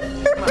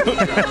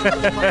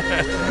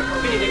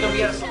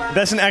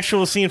 That's an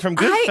actual scene from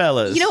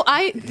Goodfellas.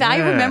 I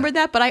remember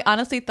that, but I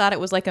honestly thought it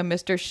was like a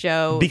Mr.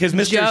 Show because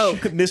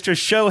Mr.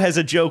 Show has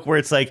a joke where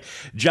it's like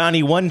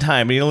Johnny one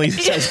time and he only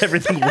says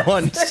everything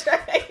once.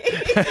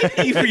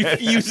 He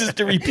refuses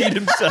to repeat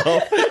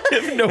himself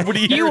if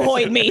nobody hears You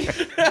hoit me.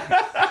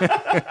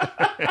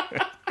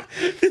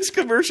 This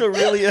commercial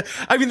really...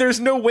 I mean, there's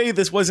no way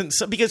this wasn't...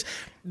 because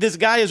this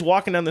guy is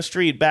walking down the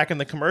street back in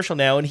the commercial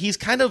now, and he's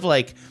kind of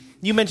like...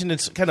 You mentioned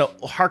it's kind of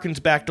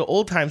harkens back to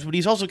old times, but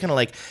he's also kind of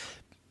like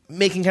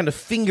making kind of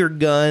finger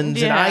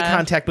guns and eye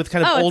contact with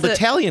kind of old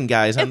Italian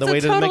guys on the way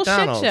to the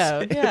McDonald's. Shit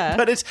show. Yeah.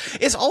 But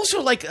it's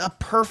also like a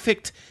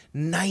perfect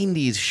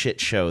 90s shit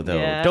show, though.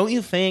 Yeah. Don't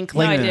you think?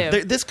 No, I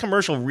do. This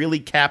commercial really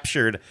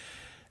captured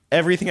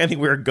everything I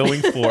think we were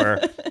going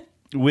for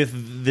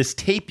with this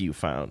tape you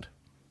found.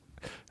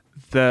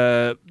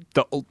 I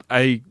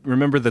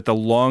remember that the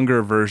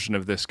longer version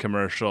of this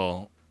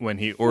commercial, when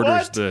he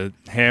orders the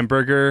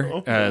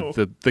hamburger,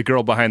 the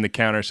girl behind the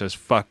counter says,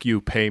 "Fuck you,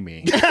 pay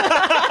me."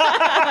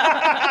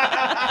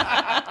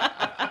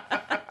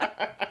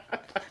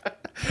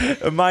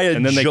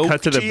 And then they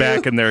cut to the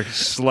back and they're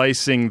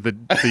slicing the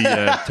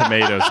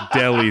tomatoes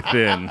deli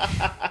thin.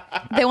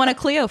 They want a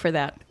Clio for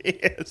that.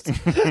 Yes,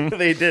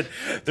 they did.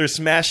 They're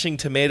smashing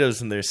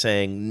tomatoes and they're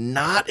saying,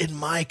 "Not in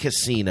my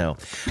casino."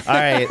 All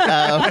right.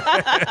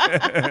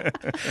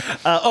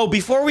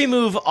 Before we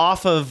move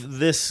off of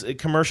this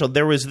commercial,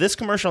 there was this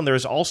commercial and there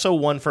was also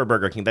one for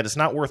Burger King that is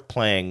not worth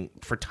playing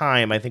for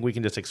time. I think we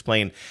can just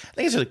explain. I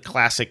think it's a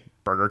classic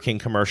Burger King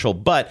commercial,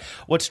 but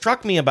what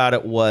struck me about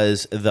it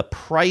was the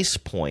price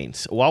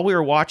points. While we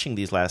were watching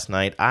these last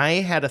night, I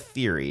had a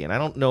theory, and I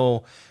don't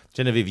know,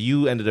 Genevieve,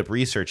 you ended up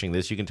researching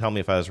this. You can tell me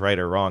if I was right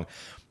or wrong,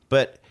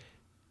 but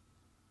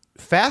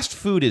fast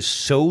food is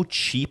so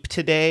cheap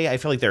today. I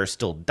feel like there are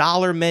still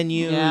dollar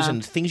menus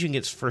and things you can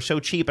get for so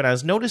cheap, and I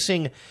was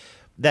noticing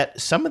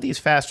that some of these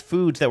fast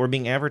foods that were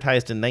being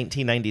advertised in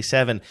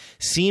 1997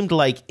 seemed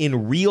like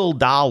in real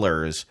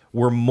dollars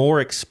were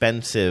more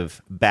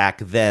expensive back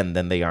then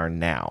than they are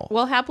now.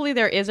 Well, happily,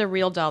 there is a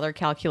real dollar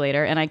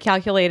calculator, and I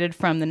calculated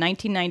from the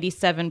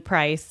 1997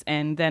 price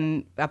and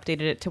then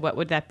updated it to what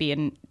would that be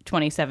in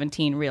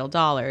 2017 real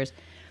dollars.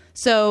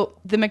 So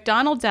the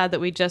McDonald's ad that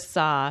we just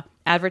saw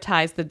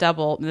advertised the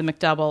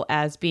McDouble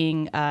as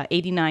being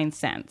 89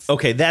 cents.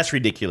 Okay, that's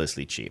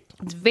ridiculously cheap.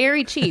 It's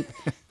very cheap.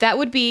 That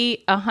would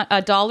be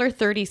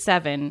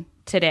 $1.37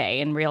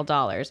 today in real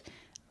dollars.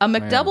 A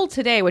McDouble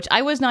today, which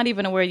I was not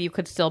even aware you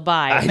could still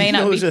buy. It may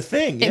not be a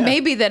thing. Yeah. It may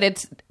be that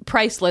it's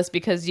priceless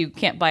because you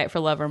can't buy it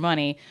for love or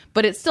money,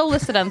 but it's still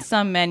listed on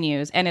some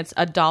menus, and it's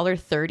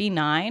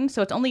 $1.39,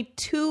 so it's only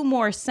 2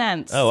 more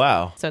cents. Oh,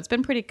 wow. So it's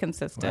been pretty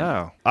consistent.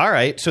 Wow. All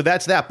right, so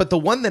that's that. But the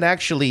one that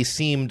actually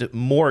seemed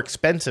more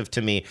expensive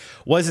to me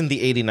wasn't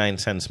the 89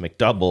 cents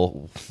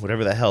McDouble,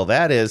 whatever the hell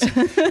that is,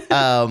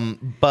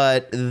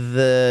 but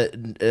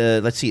the,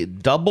 let's see,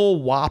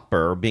 Double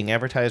Whopper being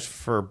advertised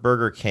for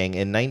Burger King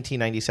in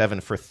 1997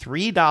 for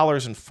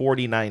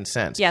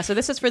 $3.49. Yeah, so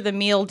this is for the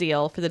meal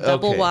deal, for the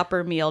Double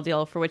Whopper meal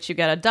deal, for which you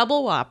get a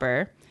Double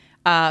Whopper,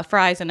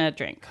 fries, and a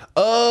drink.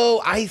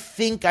 Oh, I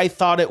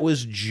thought it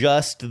was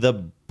just the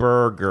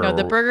burger. No,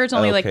 the burger's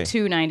only like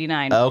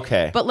 $2.99.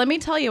 Okay. But let me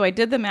tell you, I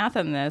did the math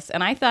on this,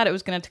 and I thought it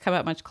was going to come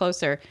out much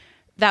closer.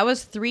 That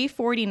was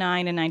 $3.49 in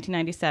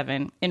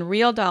 1997. In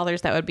real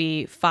dollars, that would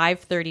be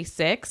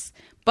 $5.36.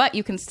 But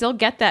you can still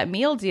get that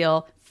meal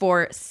deal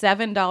for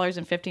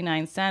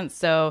 $7.59.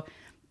 So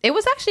it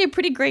was actually a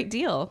pretty great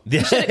deal.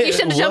 You should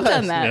have jumped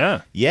on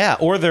that. Yeah.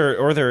 Or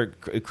they're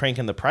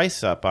cranking the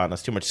price up on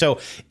us too much. So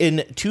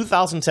in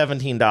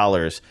 2017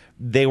 dollars,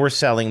 they were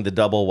selling the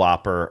Double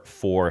Whopper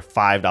for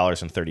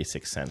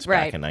 $5.36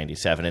 back in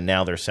 97, and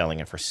now they're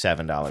selling it for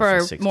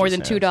 $7.60. For more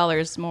than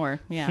 $2 more.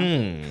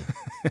 Yeah.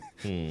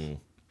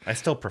 I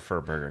still prefer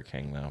Burger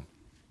King though.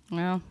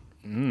 Well,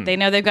 they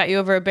know they've got you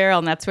over a barrel,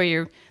 and that's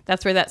where that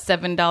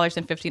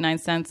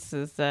 $7.59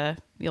 is.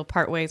 You'll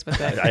part ways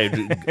with it.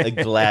 I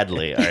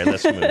gladly. All right,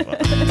 let's move on.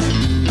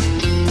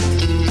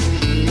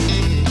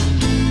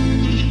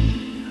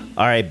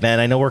 All right,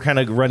 Ben, I know we're kind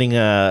of running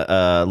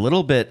a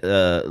little bit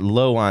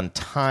low on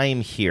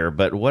time here,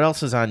 but what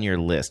else is on your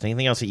list?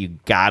 Anything else that you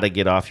got to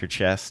get off your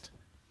chest?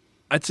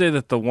 I'd say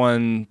that the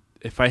one,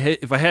 if I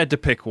had to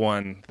pick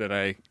one that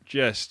I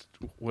just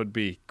would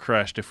be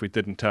crushed if we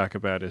didn't talk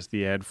about, is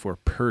the ad for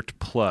Pert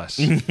Plus,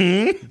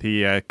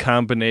 the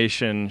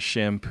combination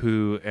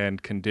shampoo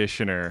and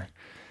conditioner.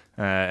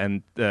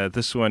 And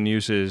this one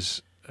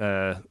uses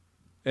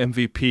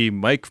MVP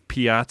Mike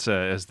Piazza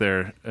as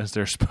their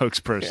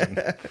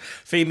spokesperson.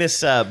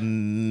 Famous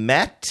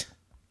Met,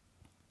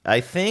 I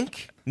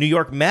think. New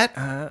York Met.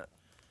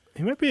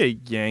 He might be a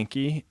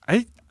Yankee.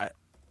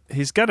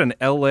 He's got an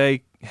LA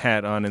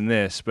hat on in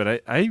this,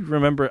 but I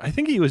remember, I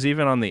think he was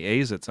even on the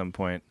A's at some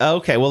point.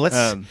 Okay, well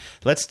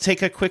let's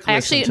take a quick listen. I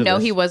actually to know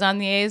this. he was on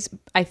the A's.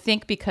 I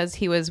think because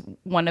he was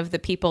one of the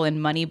people in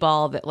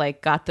Moneyball that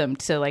like got them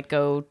to like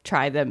go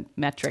try the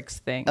metrics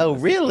thing. Oh,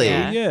 really?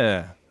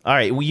 Yeah. All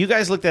right, well, you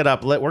guys look that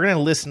up. We're going to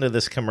listen to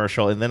this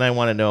commercial, and then I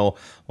want to know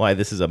why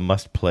this is a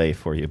must play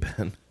for you,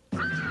 Ben.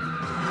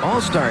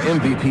 All-star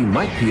MVP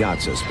Mike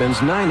Piazza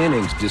spends 9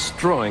 innings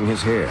destroying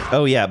his hair.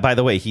 Oh, yeah, by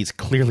the way, he's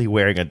clearly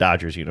wearing a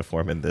Dodgers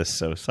uniform in this,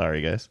 so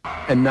sorry, guys.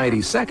 And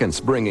 90 seconds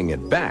bringing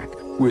it back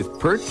with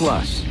Pert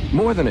Plus.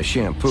 More than a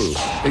shampoo,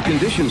 it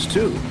conditions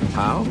too.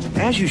 How?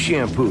 As you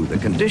shampoo, the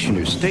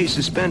conditioner stays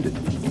suspended.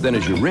 Then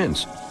as you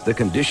rinse, the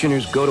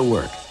conditioners go to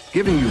work,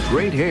 giving you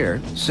great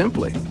hair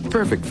simply.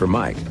 Perfect for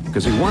Mike,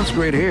 because he wants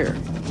great hair,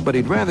 but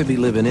he'd rather be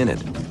living in it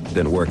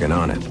than working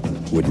on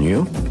it. Wouldn't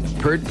you?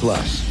 Pert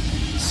Plus.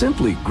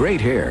 Simply great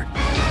hair.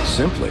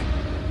 Simply.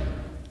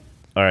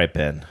 All right,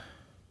 Ben.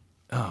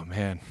 Oh,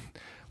 man.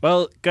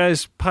 Well,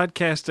 guys,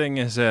 podcasting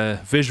is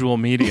a visual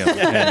medium.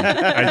 And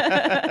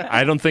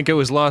I don't think it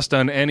was lost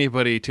on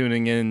anybody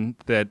tuning in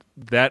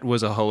that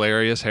was a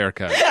hilarious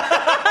haircut.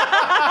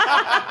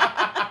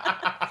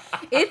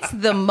 It's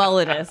the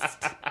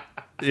mulletist.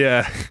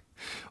 Yeah.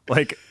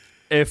 Like,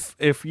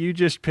 if you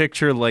just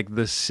picture, like,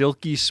 the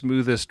silky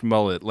smoothest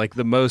mullet, like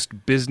the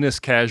most business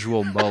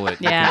casual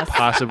mullet you could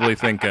possibly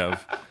think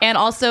of. And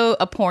also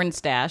a porn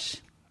stash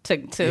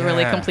to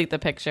really complete the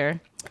picture.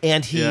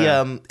 And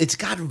it's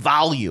got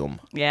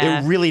volume.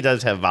 Yeah. It really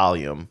does have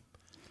volume.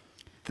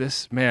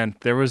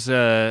 There was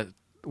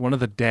one of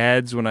the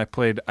dads when I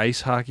played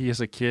ice hockey as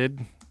a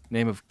kid,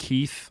 name of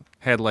Keith,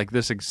 had like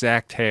this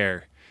exact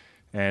hair.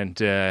 And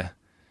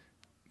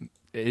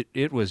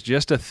it was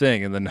just a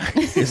thing in the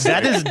 90s.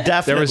 That is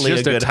definitely there was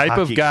just a good type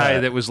of hockey guy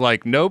cut. that was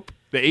like, nope,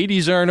 the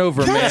 80s aren't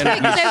over,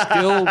 man. We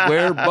still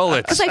wear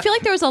bullets. Because I feel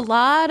like there was a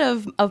lot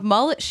of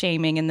mullet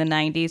shaming in the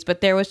 90s,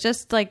 but there was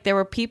just like, there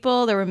were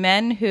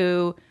men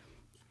who,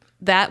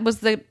 that was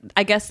the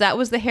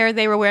hair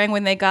they were wearing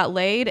when they got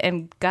laid,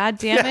 and God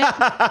damn it,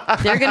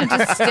 they're going to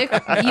just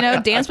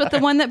dance with the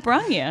one that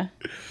brung you.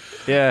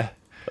 Yeah.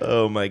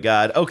 Oh my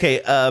God.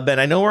 Okay, Ben,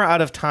 I know we're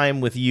out of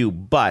time with you,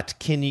 but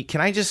can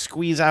I just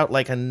squeeze out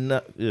like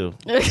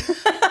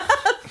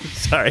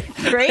Sorry.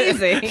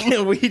 Crazy.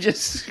 Can we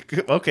just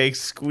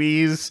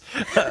squeeze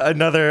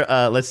another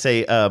let's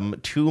say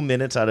 2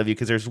 minutes out of you,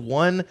 because there's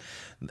one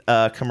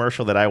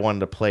commercial that I wanted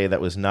to play that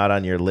was not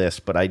on your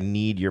list, but I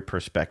need your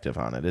perspective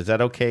on it. Is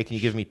that okay? Can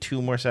you give me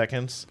 2 more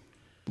seconds?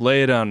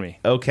 Lay it on me.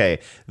 Okay.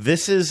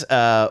 This is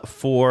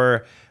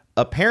for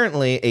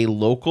apparently a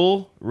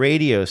local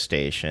radio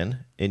station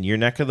in your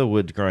neck of the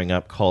woods growing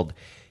up called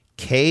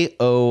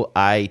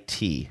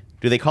KOIT.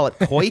 Do they call it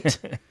Coit?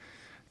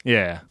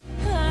 Yeah.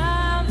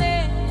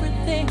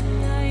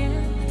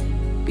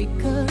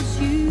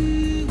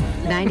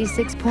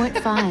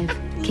 96.5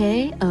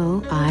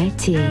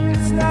 KOIT.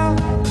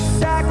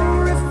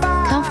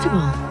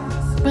 Comfortable,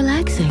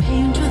 relaxing.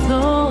 Paint with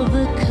all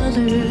the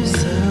colors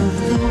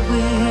of the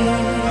wind.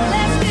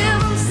 Let's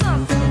give them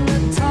something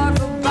to talk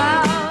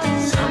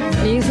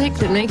about. Music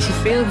that makes you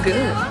feel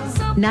good.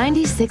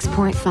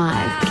 96.5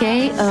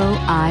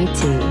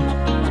 KOIT.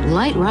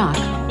 Light rock,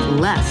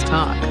 less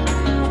talk.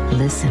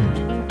 Listen.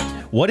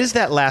 What is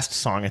that last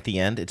song at the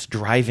end? It's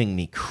driving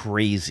me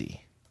crazy.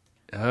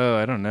 Oh,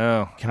 I don't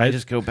know. Can I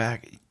just go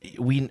back?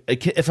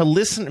 If a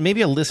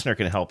listener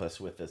can help us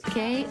with this.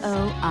 KOIT.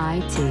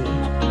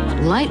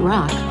 Light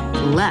rock,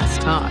 less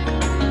talk.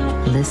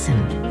 Listen.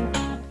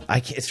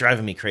 It's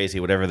driving me crazy,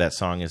 whatever that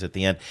song is at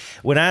the end.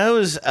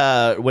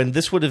 When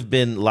this would have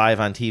been live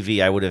on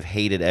TV, I would have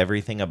hated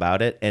everything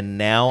about it. And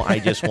now I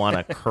just want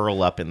to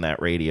curl up in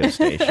that radio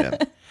station.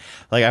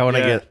 Like, I want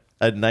to get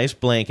a nice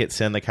blanket,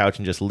 sit on the couch,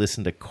 and just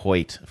listen to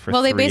Coit for 3 hours.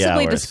 Well, they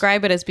basically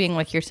describe it as being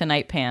like your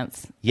Tonight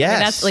pants. Yes.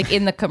 And that's like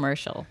in the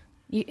commercial.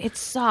 It's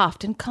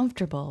soft and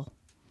comfortable.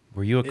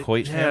 Were you a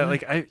Coit fan? Yeah,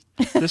 like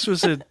this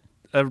was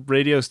a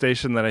radio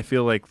station that I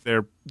feel like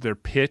their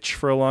pitch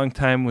for a long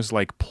time was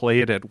like,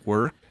 play it at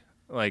work.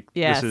 Like,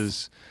 This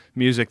is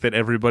music that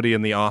everybody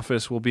in the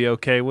office will be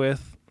okay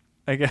with,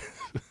 I guess.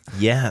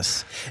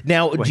 Yes.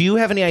 Now, do you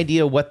have any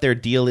idea what their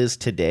deal is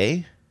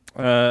today?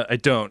 I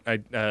don't. I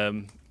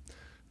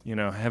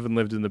haven't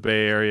lived in the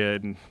Bay Area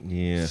in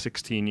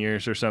 16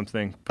 years or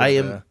something. But, I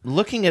am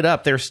looking it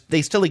up.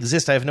 They still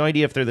exist. I have no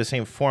idea if they're the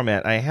same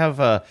format. I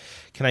have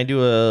can I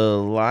do a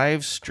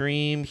live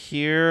stream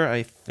here?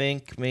 I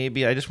think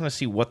maybe. I just want to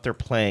see what they're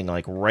playing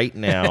like right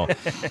now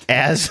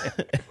as we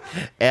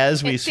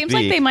speak. It seems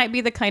like they might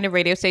be the kind of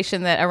radio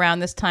station that around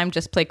this time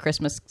just play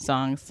Christmas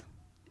songs.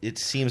 It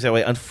seems that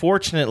way.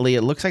 Unfortunately,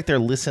 it looks like their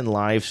Listen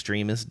Live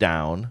stream is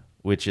down,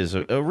 which is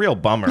a real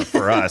bummer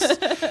for us.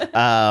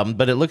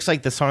 But it looks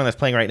like the song that's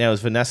playing right now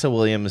is Vanessa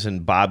Williams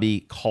and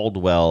Bobby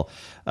Caldwell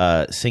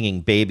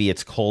singing Baby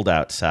It's Cold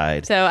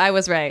Outside. So I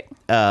was right.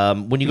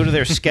 When you go to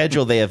their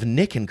schedule, they have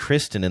Nick and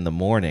Kristen in the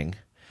morning.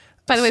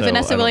 By the way,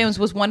 Vanessa Williams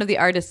was one of the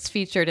artists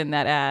featured in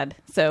that ad.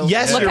 So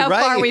yes, look how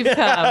far we've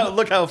come.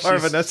 Look how far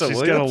Vanessa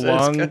Williams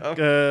got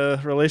a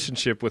long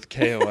relationship with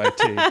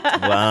KOIT.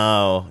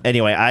 Wow.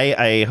 Anyway,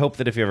 I hope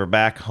that if you're ever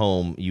back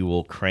home, you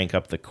will crank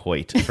up the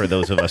Coit for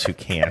those of us who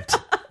can't.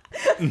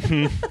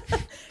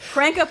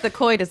 Crank up the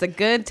Coit is a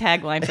good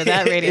tagline for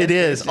that radio It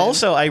is. station.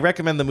 Also, I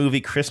recommend the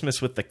movie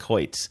Christmas with the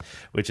Coits,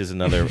 which is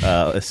another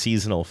a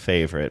seasonal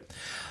favorite.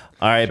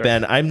 All right, sure.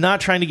 Ben, I'm not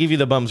trying to give you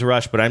the bum's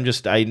rush, but I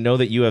know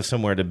that you have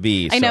somewhere to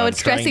be. I know, it's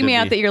stressing me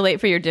out that you're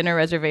late for your dinner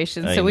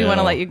reservation, so we want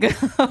to let you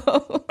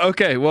go.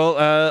 Okay, well,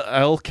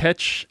 I'll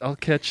catch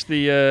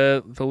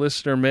the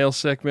listener mail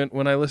segment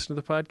when I listen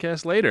to the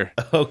podcast later.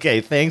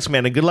 Okay, thanks,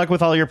 man, and good luck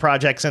with all your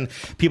projects, and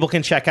people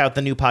can check out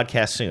the new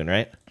podcast soon,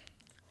 right?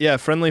 Yeah,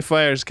 Friendly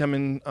Fire's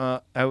coming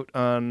out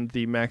on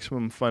the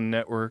Maximum Fun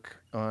Network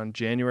on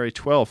January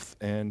 12th,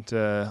 and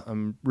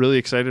I'm really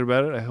excited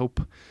about it. I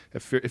hope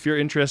if you're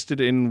interested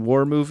in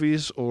war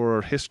movies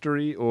or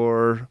history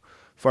or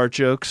fart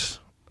jokes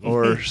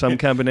or some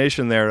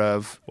combination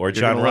thereof. Or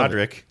John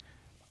Roderick.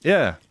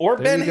 Yeah. Or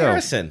Ben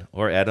Harrison.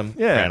 Or Adam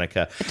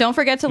Pranica. Don't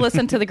forget to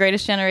listen to The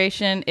Greatest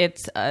Generation.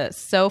 It's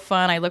so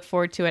fun. I look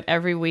forward to it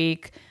every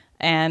week.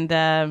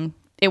 And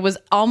it was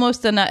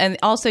almost enough. And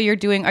also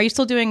are you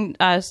still doing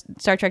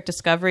Star Trek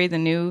Discovery, the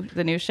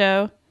new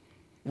show?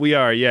 We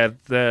are, yeah.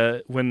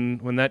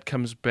 When that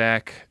comes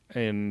back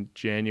in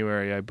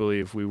January, I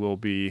believe we will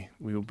be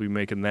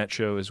making that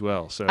show as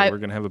well. So we're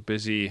going to have a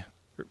busy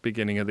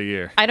beginning of the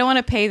year. I don't want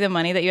to pay the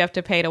money that you have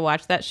to pay to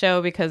watch that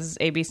show because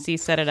ABC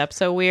set it up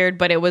so weird,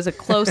 but it was a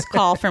close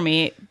call for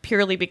me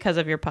purely because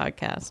of your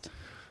podcast.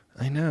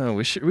 I know.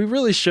 We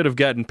really should have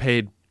gotten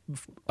paid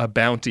a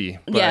bounty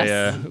by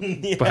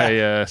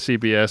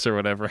CBS or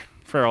whatever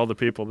for all the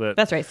people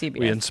That's right, CBS.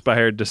 we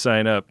inspired to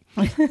sign up.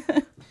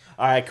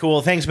 All right,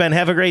 cool. Thanks, Ben.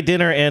 Have a great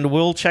dinner, and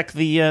we'll check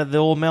the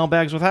old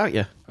mailbags without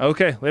you.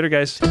 Okay, later,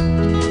 guys.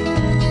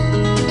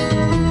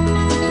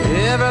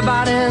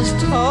 Everybody's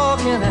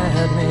talking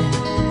at me.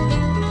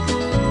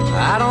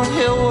 I don't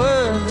hear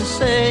words they're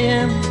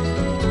saying,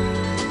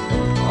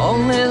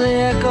 only the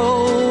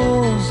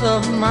echoes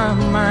of my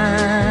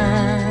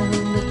mind.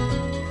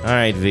 All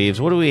right, Vives.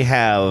 What do we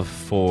have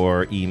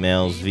for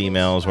emails,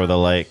 V-mails, or the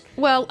like?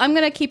 Well, I'm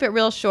going to keep it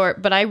real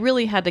short, but I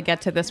really had to get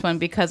to this one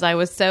because I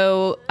was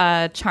so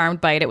charmed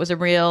by it. It was a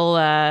real,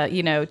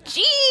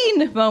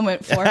 Gene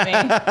moment for me.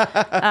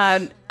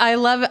 I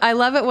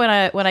love it when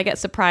I get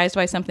surprised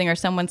by something or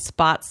someone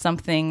spots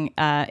something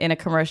in a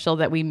commercial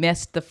that we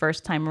missed the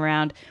first time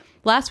around.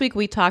 Last week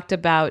we talked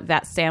about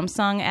that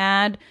Samsung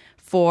ad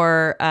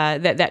for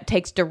that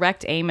takes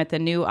direct aim at the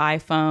new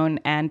iPhone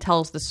and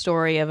tells the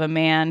story of a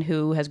man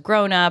who has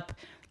grown up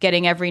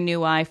getting every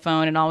new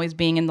iPhone and always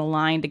being in the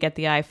line to get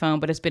the iPhone,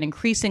 but it's been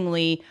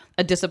increasingly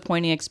a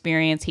disappointing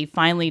experience. He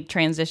finally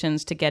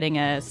transitions to getting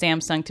a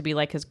Samsung to be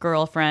like his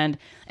girlfriend,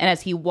 and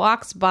as he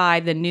walks by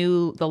the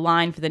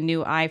line for the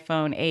new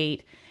iPhone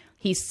 8,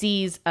 he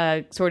sees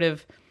a sort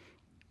of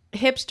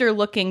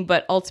hipster-looking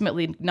but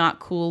ultimately not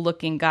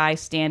cool-looking guy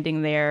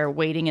standing there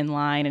waiting in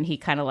line, and he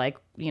kind of like,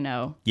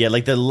 yeah,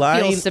 like the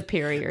line feels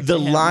superior. The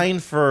to him. line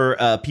for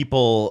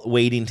people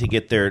waiting to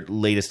get their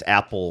latest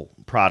Apple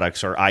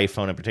products or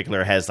iPhone in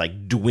particular has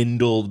like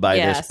dwindled by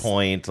this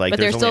point. Like, but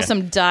there's still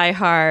some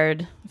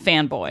diehard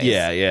fanboys.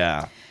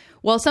 Yeah.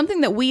 Well,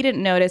 something that we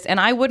didn't notice, and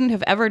I wouldn't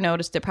have ever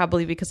noticed it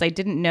probably because I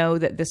didn't know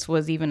that this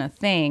was even a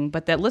thing,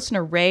 but that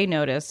listener Ray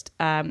noticed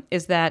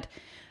is that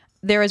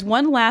there is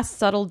one last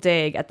subtle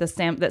dig at that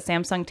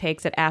Samsung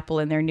takes at Apple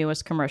in their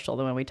newest commercial,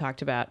 the one we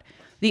talked about.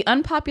 The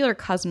unpopular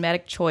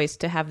cosmetic choice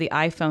to have the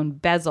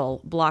iPhone bezel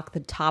block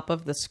the top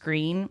of the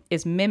screen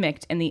is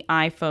mimicked in the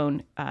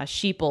iPhone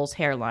sheeple's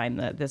hairline,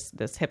 this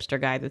hipster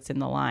guy that's in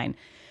the line.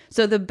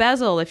 So the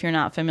bezel, if you're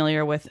not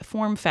familiar with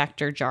form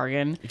factor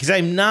jargon. Because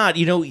I'm not,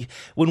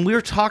 when we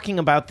were talking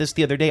about this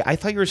the other day, I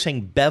thought you were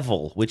saying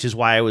bevel, which is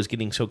why I was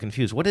getting so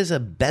confused. What is a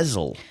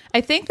bezel? I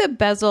think the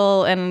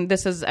bezel, and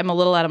I'm a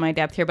little out of my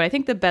depth here, but I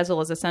think the bezel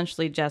is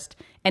essentially just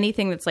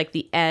anything that's like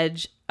the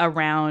edge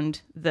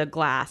around the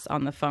glass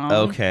on the phone.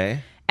 Okay.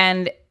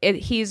 And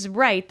he's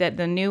right that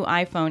the new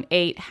iPhone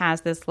 8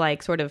 has this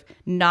like sort of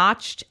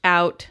notched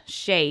out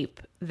shape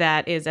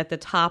that is at the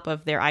top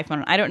of their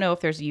iPhone. I don't know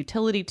if there's a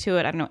utility to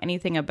it. I don't know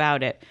anything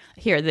about it.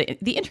 Here,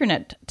 the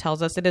internet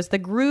tells us it is the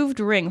grooved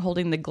ring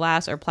holding the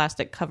glass or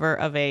plastic cover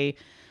of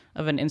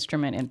an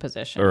instrument in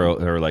position.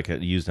 Or like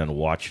used on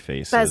watch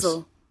faces.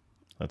 Bezel.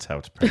 That's how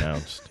it's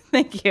pronounced.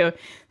 Thank you.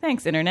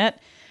 Thanks,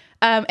 internet.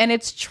 And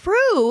it's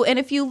true. And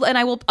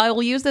I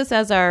will use this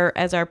as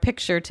our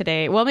picture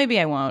today. Well, maybe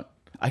I won't.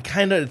 I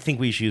kind of think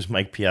we should use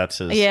Mike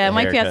Piazza's Mike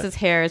haircut. Piazza's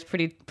hair is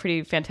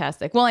pretty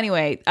fantastic. Well,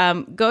 anyway,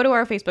 go to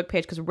our Facebook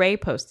page because Ray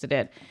posted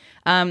it.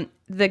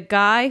 The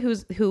guy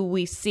who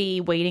we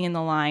see waiting in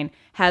the line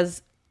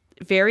has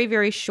very,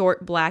 very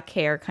short black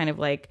hair, kind of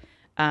like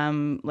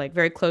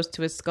very close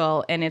to his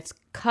skull, and it's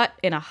cut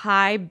in a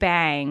high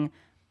bang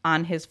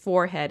on his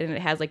forehead, and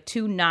it has like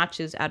 2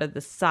 notches out of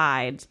the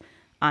sides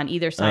on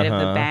either side of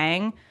the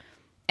bang.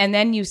 And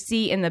then you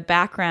see in the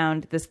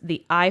background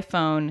the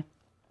iPhone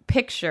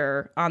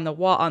picture on the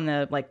wall, on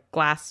the like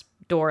glass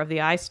door of the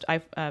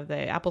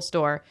the Apple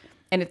Store,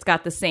 and it's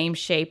got the same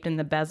shape in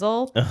the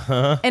bezel.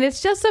 And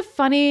it's just a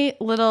funny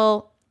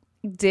little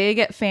dig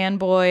at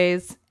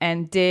fanboys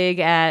and dig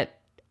at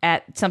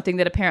something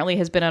that apparently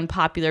has been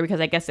unpopular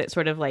because I guess it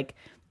sort of like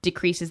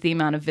decreases the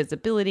amount of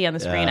visibility on the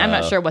screen. I'm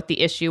not sure what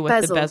the issue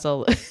with the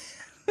bezel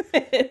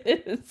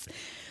is.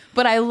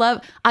 But I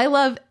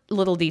love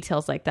little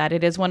details like that.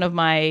 It is one of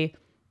my.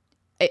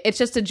 It's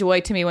just a joy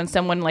to me when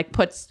someone like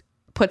puts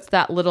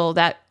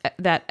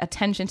that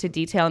attention to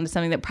detail into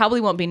something that probably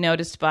won't be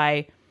noticed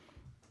by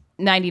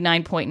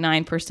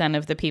 99.9%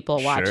 of the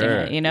people watching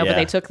it. But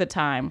they took the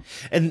time.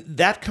 And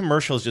that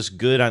commercial is just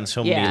good on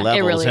so many levels.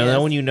 It really and then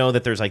is. when you know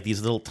that there's like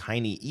these little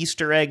tiny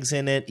Easter eggs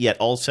in it, yet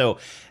also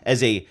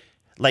as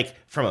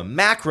from a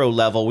macro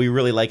level, we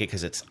really like it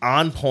because it's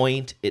on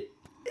point. It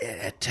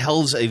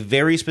tells a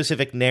very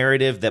specific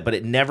narrative but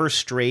it never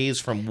strays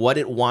from what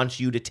it wants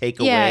you to take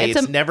away.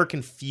 It's never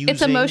confusing.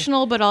 It's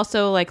emotional, but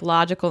also like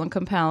logical and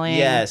compelling.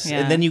 Yes. Yeah.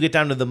 And then you get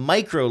down to the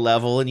micro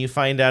level and you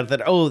find out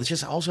that, it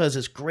just also has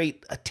this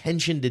great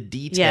attention to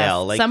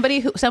detail. Yes.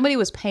 Like somebody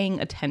was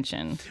paying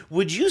attention.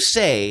 Would you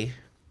say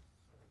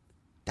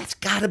that's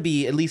got to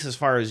be, at least as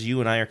far as you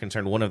and I are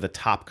concerned, one of the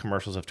top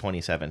commercials of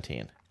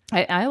 2017?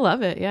 I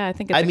love it. Yeah, I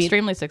think it's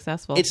extremely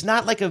successful. It's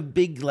not like a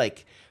big,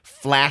 like,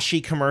 flashy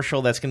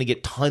commercial that's going to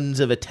get tons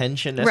of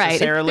attention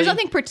necessarily. Right. There's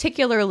nothing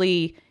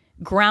particularly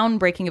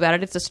groundbreaking about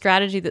it. It's a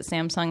strategy that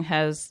Samsung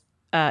has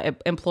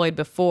employed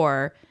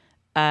before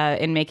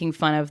in making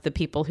fun of the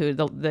people who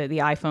the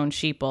iPhone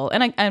sheeple.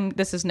 And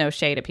this is no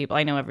shade at people.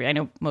 I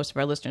know most of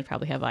our listeners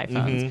probably have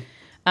iPhones,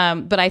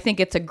 but I think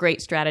it's a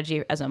great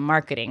strategy as a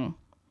marketing.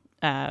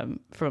 From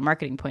a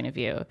marketing point of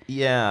view.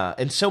 Yeah,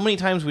 and so many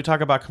times we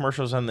talk about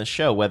commercials on the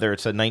show, whether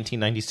it's a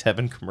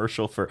 1997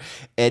 commercial for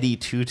Eddie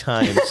 2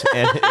 Times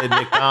and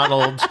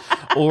McDonald's,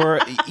 or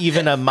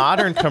even a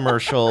modern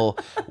commercial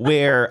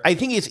where I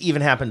think it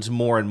even happens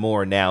more and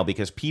more now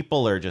because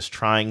people are just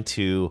trying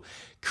to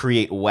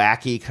create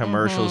wacky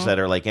commercials that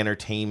are like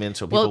entertainment,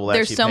 so people will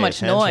there's actually so pay much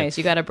attention. noise.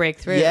 You got to break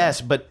through. Yes,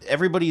 but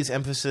everybody's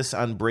emphasis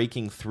on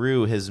breaking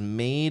through has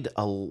made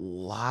a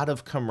lot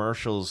of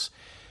commercials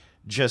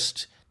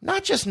just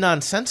not just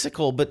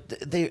nonsensical, but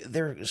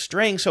they're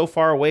straying so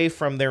far away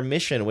from their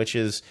mission, which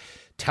is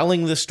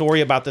telling the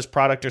story about this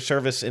product or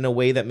service in a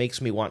way that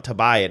makes me want to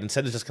buy it.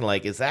 Instead of just kind of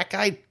like, is that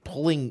guy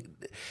pulling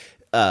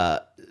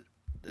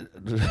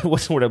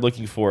what's the word I'm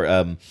looking for?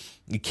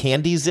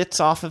 Candy zits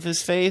off of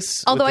his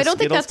face. Although I don't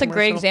think Skittles that's a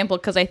great commercial? example,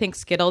 because I think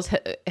Skittles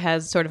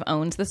has sort of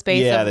owns the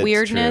space Yeah, of that's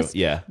weirdness.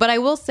 true. Yeah. But I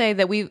will say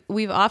that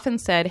we've often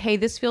said, hey,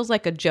 this feels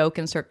like a joke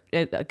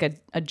like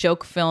a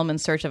joke film in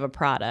search of a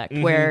product,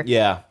 where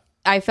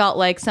I felt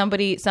like some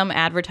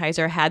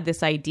advertiser had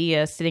this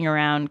idea sitting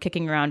around,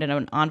 kicking around in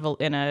an envelope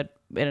in a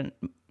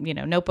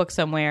notebook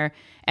somewhere,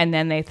 and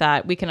then they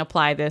thought, we can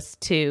apply this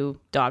to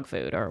dog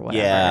food or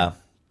whatever. Yeah.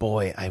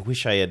 Boy, I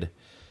wish I had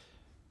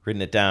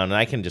written it down, and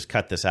I can just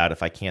cut this out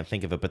if I can't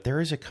think of it, but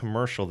there is a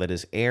commercial that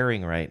is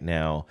airing right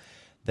now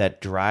that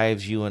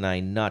drives you and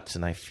I nuts,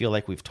 and I feel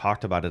like we've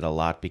talked about it a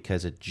lot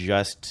because it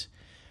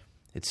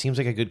seems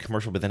like a good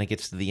commercial, but then it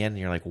gets to the end and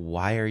you're like,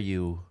 why are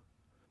you...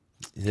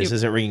 This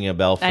isn't ringing a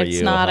bell for you.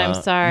 It's not,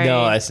 I'm sorry.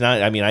 No, it's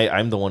not. I mean,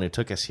 I'm the one who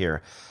took us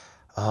here.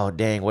 Oh,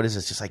 dang, what is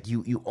this? Just like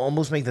you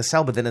almost make the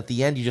sell, but then at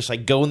the end you just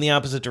like go in the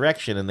opposite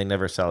direction and they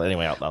never sell.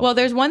 Anyway, well,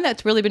 there's one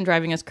that's really been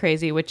driving us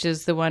crazy, which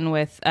is the one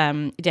with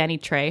Danny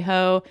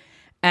Trejo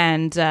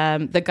and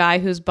the guy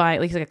who's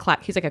buying, like,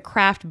 he's like a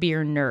craft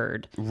beer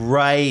nerd.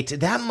 Right.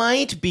 That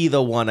might be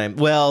the one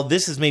well,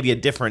 this is maybe a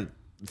different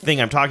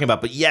thing I'm talking about,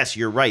 but yes,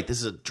 you're right.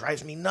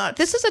 Drives me nuts.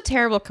 This is a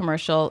terrible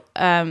commercial.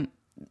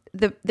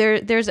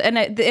 There's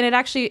it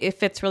actually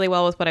fits really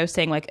well with what I was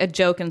saying, like a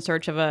joke in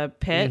search of a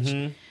pitch,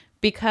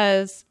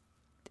 because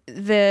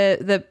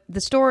the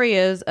story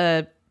is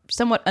a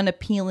somewhat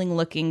unappealing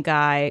looking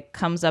guy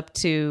comes up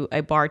to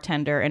a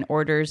bartender and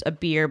orders a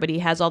beer, but he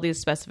has all these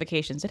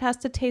specifications. It has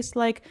to taste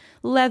like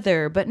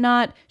leather, but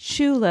not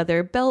shoe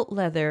leather, belt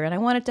leather, and I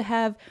want it to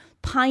have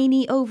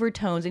piney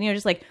overtones, and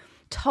just like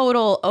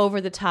total over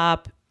the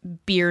top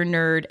beer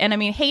nerd. And I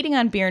mean, hating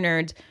on beer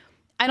nerds,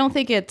 I don't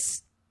think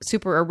it's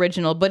super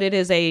original, but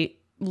it's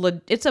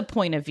a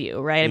point of view,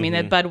 right? I mean,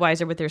 that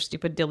Budweiser with their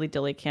stupid Dilly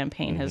Dilly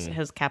campaign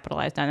has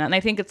capitalized on that, and I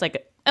think it's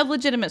like a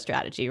legitimate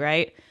strategy,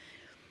 right?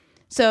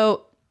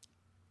 So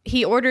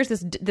he orders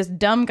this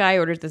dumb guy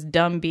orders this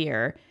dumb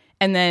beer,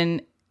 and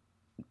then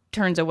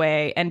turns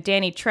away. And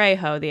Danny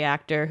Trejo, the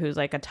actor, who's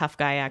like a tough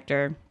guy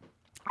actor,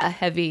 a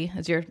heavy,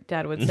 as your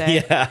dad would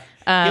say, he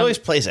always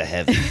plays a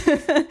heavy.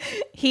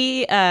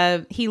 He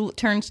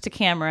turns to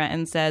camera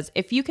and says,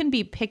 if you can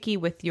be picky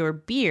with your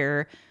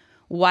beer,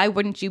 why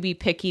wouldn't you be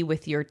picky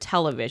with your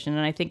television?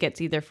 And I think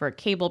it's either for a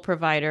cable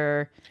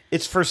provider.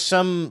 It's for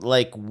some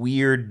like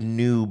weird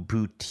new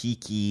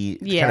boutique-y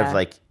kind of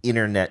like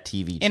internet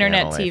TV channel.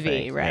 Internet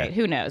TV, right. Yeah.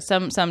 Who knows?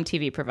 Some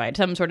TV provider,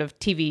 some sort of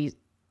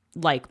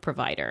TV-like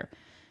provider.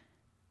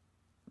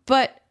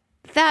 But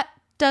that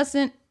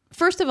doesn't...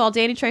 First of all,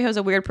 Danny Trejo is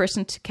a weird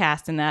person to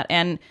cast in that,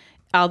 and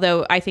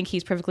although I think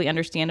he's perfectly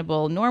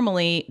understandable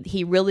normally,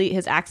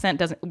 his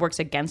accent works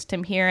against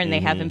him here, and they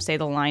have him say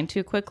the line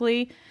too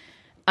quickly.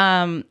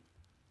 And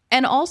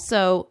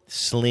also,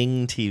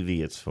 Sling TV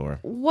it's for.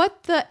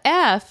 What the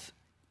F?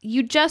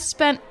 You just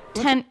spent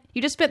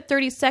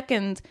 30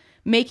 seconds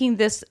making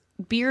this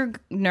beer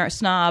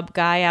snob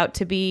guy out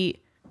to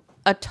be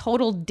a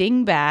total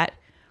dingbat.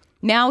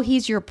 Now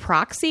he's your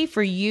proxy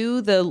for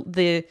you,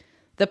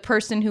 the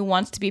person who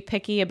wants to be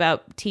picky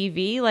about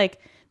TV. Like,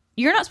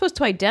 you're not supposed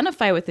to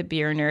identify with the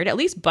beer nerd. At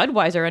least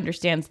Budweiser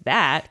understands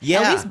that.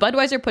 Yeah. At least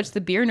Budweiser puts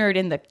the beer nerd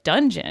in the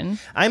dungeon.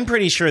 I'm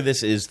pretty sure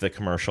this is the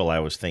commercial I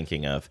was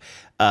thinking of.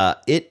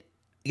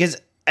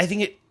 Because I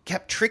think it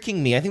kept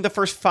tricking me. I think the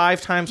first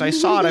 5 times I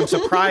saw it, I'm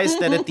surprised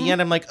that at the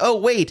end I'm like, oh,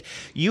 wait,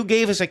 you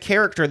gave us a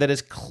character that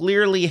is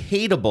clearly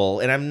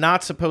hateable and I'm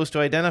not supposed to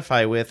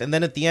identify with. And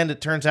then at the end it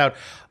turns out,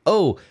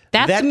 oh,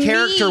 that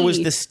character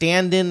was the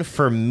stand-in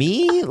for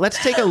me?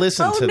 Let's take a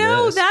listen to this.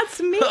 Oh, no, that's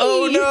me.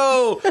 Oh,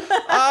 no,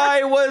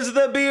 I was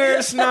the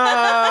beer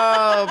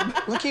snob.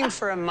 Looking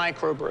for a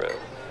microbrew.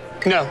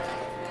 No,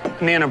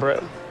 nano brew.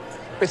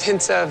 With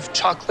hints of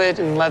chocolate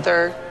and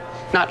leather,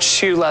 not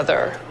shoe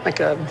leather,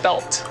 like a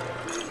belt.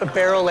 A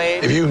barrel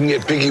aged. If you can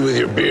get picky with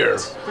your beer,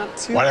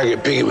 why not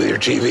get picky with your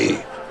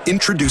TV?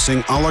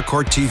 Introducing a la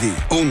carte TV,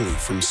 only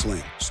from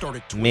Sling.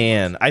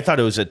 Man, I thought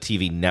it was a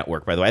TV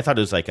network, by the way. I thought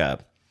it was like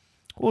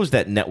what was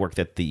that network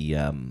that the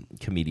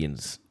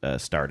comedians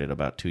started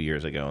about 2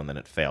 years ago, and then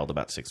it failed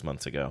about 6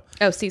 months ago?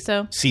 Oh,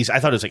 CISO? I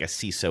thought it was like a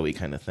CISO-y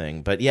kind of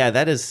thing. But yeah,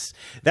 that's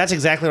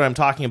exactly what I'm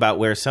talking about,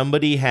 where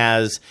somebody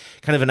has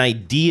kind of an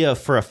idea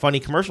for a funny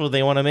commercial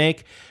they want to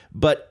make,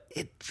 but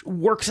it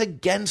works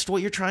against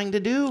what you're trying to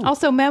do.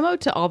 Also, memo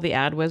to all the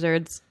ad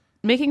wizards,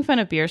 making fun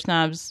of beer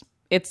snobs,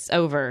 it's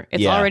over.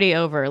 It's already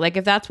over. Like,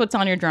 if that's what's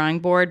on your drawing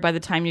board, by the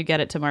time you get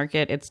it to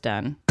market, it's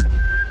done.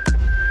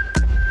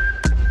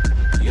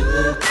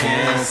 You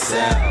can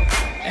sell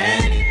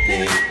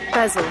anything.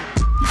 Bezel.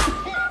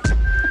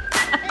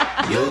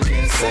 You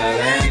can sell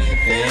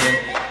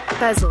anything.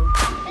 Basil.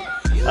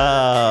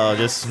 Oh,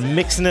 just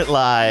mixing it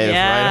live.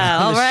 Yeah, right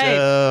on all the right.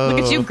 show.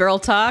 Look at you, girl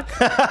talk.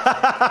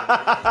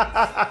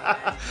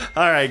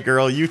 All right,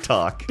 girl, you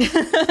talk.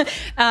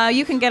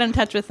 You can get in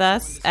touch with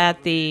us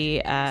at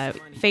the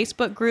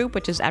Facebook group,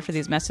 which is After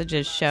These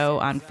Messages Show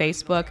on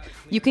Facebook.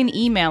 You can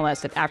email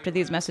us at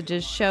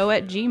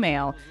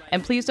afterthesemessageshow@gmail.com.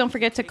 And please don't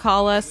forget to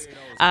call us.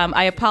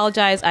 I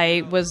apologize.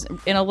 I was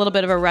in a little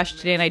bit of a rush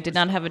today, and I did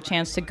not have a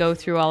chance to go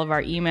through all of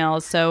our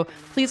emails. So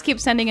please keep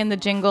sending in the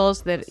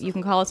jingles. That you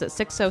can call us at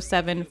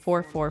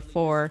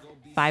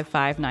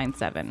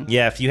 607-444-5597.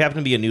 Yeah, if you happen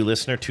to be a new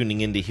listener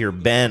tuning in to hear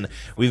Ben,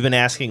 we've been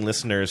asking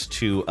listeners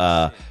to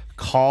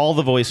call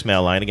the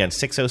voicemail line, again,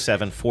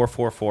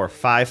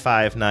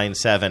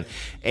 607-444-5597,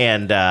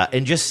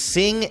 and just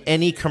sing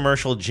any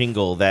commercial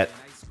jingle that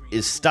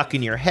is stuck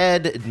in your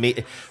head.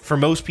 For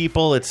most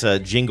people, it's a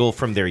jingle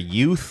from their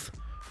youth.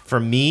 For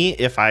me,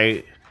 if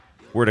I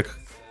were to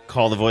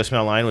call the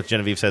voicemail line, which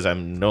Genevieve says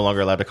I'm no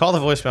longer allowed to call the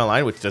voicemail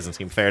line, which doesn't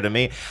seem fair to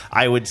me,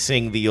 I would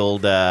sing the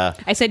old...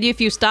 I said if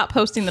you stop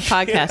hosting the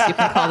podcast, you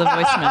can call the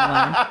voicemail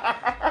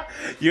line.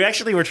 You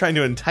actually were trying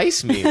to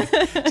entice me.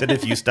 Said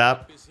if you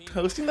stop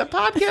hosting the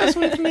podcast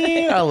with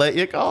me, I'll let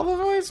you call the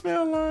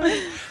voicemail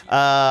line.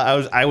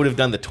 I would have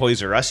done the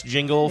Toys R Us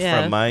jingle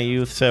from my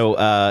youth. So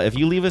if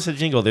you leave us a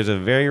jingle, there's a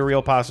very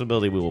real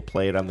possibility we will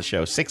play it on the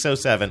show.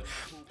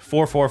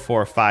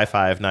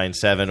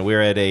 607-444-5597.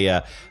 We're at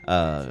a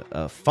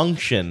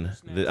function,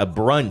 a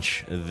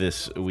brunch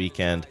this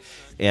weekend.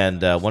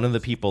 And one of the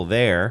people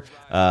there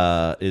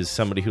is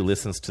somebody who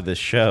listens to this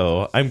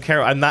show. I'm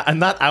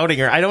not outing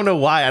her. I don't know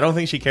why. I don't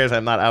think she cares.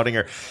 I'm not outing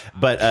her.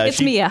 But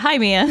it's Mia. Hi,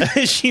 Mia.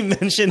 She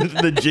mentioned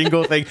the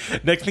jingle thing.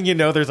 Next thing you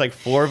know, there's like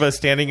 4 of us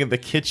standing in the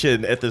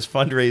kitchen at this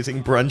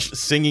fundraising brunch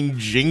singing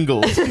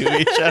jingles to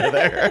each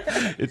other.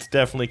 It's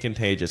definitely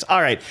contagious.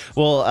 All right.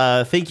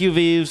 Well, thank you,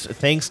 Vives.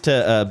 Thanks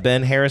to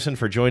Ben Harrison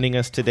for joining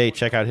us today.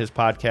 Check out his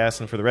podcast.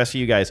 And for the rest of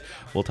you guys,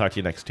 we'll talk to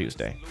you next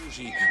Tuesday.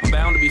 I'm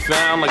bound to be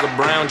found like a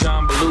brown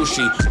John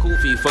Belushi,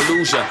 Kofi,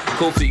 Fallujah,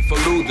 Kofi,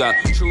 Falluda,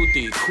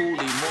 Truthy, Cooley,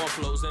 more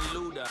flows than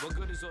Luda. What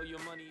good is all your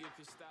money?